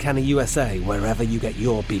to Uncanny USA wherever you get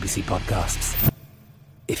your BBC podcasts,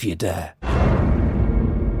 if you dare.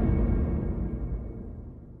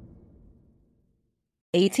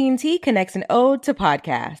 AT&T connects an ode to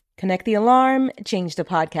podcast. Connect the alarm, change the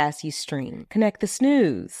podcast you stream. Connect the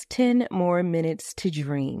snooze, 10 more minutes to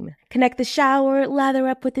dream. Connect the shower, lather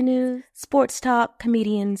up with the news, sports talk,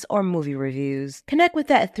 comedians, or movie reviews. Connect with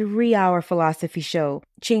that 3-hour philosophy show.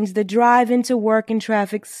 Change the drive into work and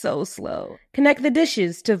traffic so slow. Connect the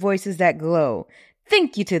dishes to voices that glow.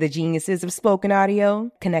 Thank you to the geniuses of spoken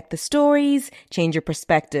audio. Connect the stories, change your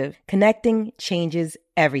perspective. Connecting changes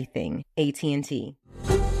everything. AT&T.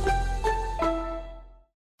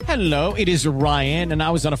 Hello, it is Ryan, and I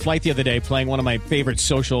was on a flight the other day playing one of my favorite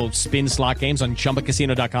social spin slot games on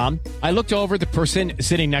ChumbaCasino.com. I looked over at the person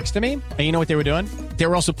sitting next to me, and you know what they were doing? They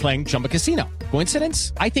were also playing Chumba Casino.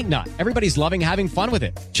 Coincidence? I think not. Everybody's loving having fun with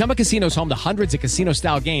it. Chumba Casino is home to hundreds of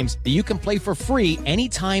casino-style games that you can play for free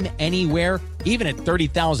anytime, anywhere, even at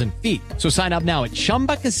 30,000 feet. So sign up now at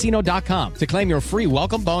ChumbaCasino.com to claim your free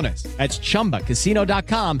welcome bonus. That's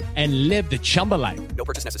ChumbaCasino.com and live the Chumba life. No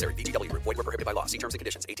purchase necessary. VGW. Void where prohibited by law. See terms and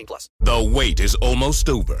conditions. 18+. The wait is almost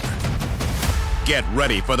over. Get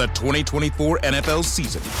ready for the 2024 NFL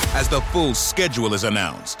season as the full schedule is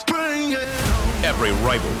announced. Every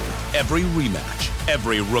rivalry, every rematch,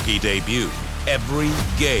 every rookie debut, every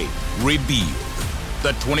game revealed.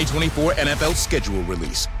 The 2024 NFL schedule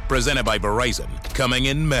release, presented by Verizon, coming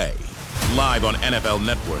in May. Live on NFL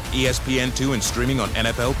Network, ESPN2, and streaming on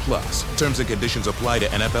NFL Plus. Terms and conditions apply to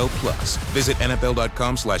NFL Plus. Visit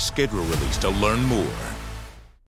NFL.com/schedule release to learn more.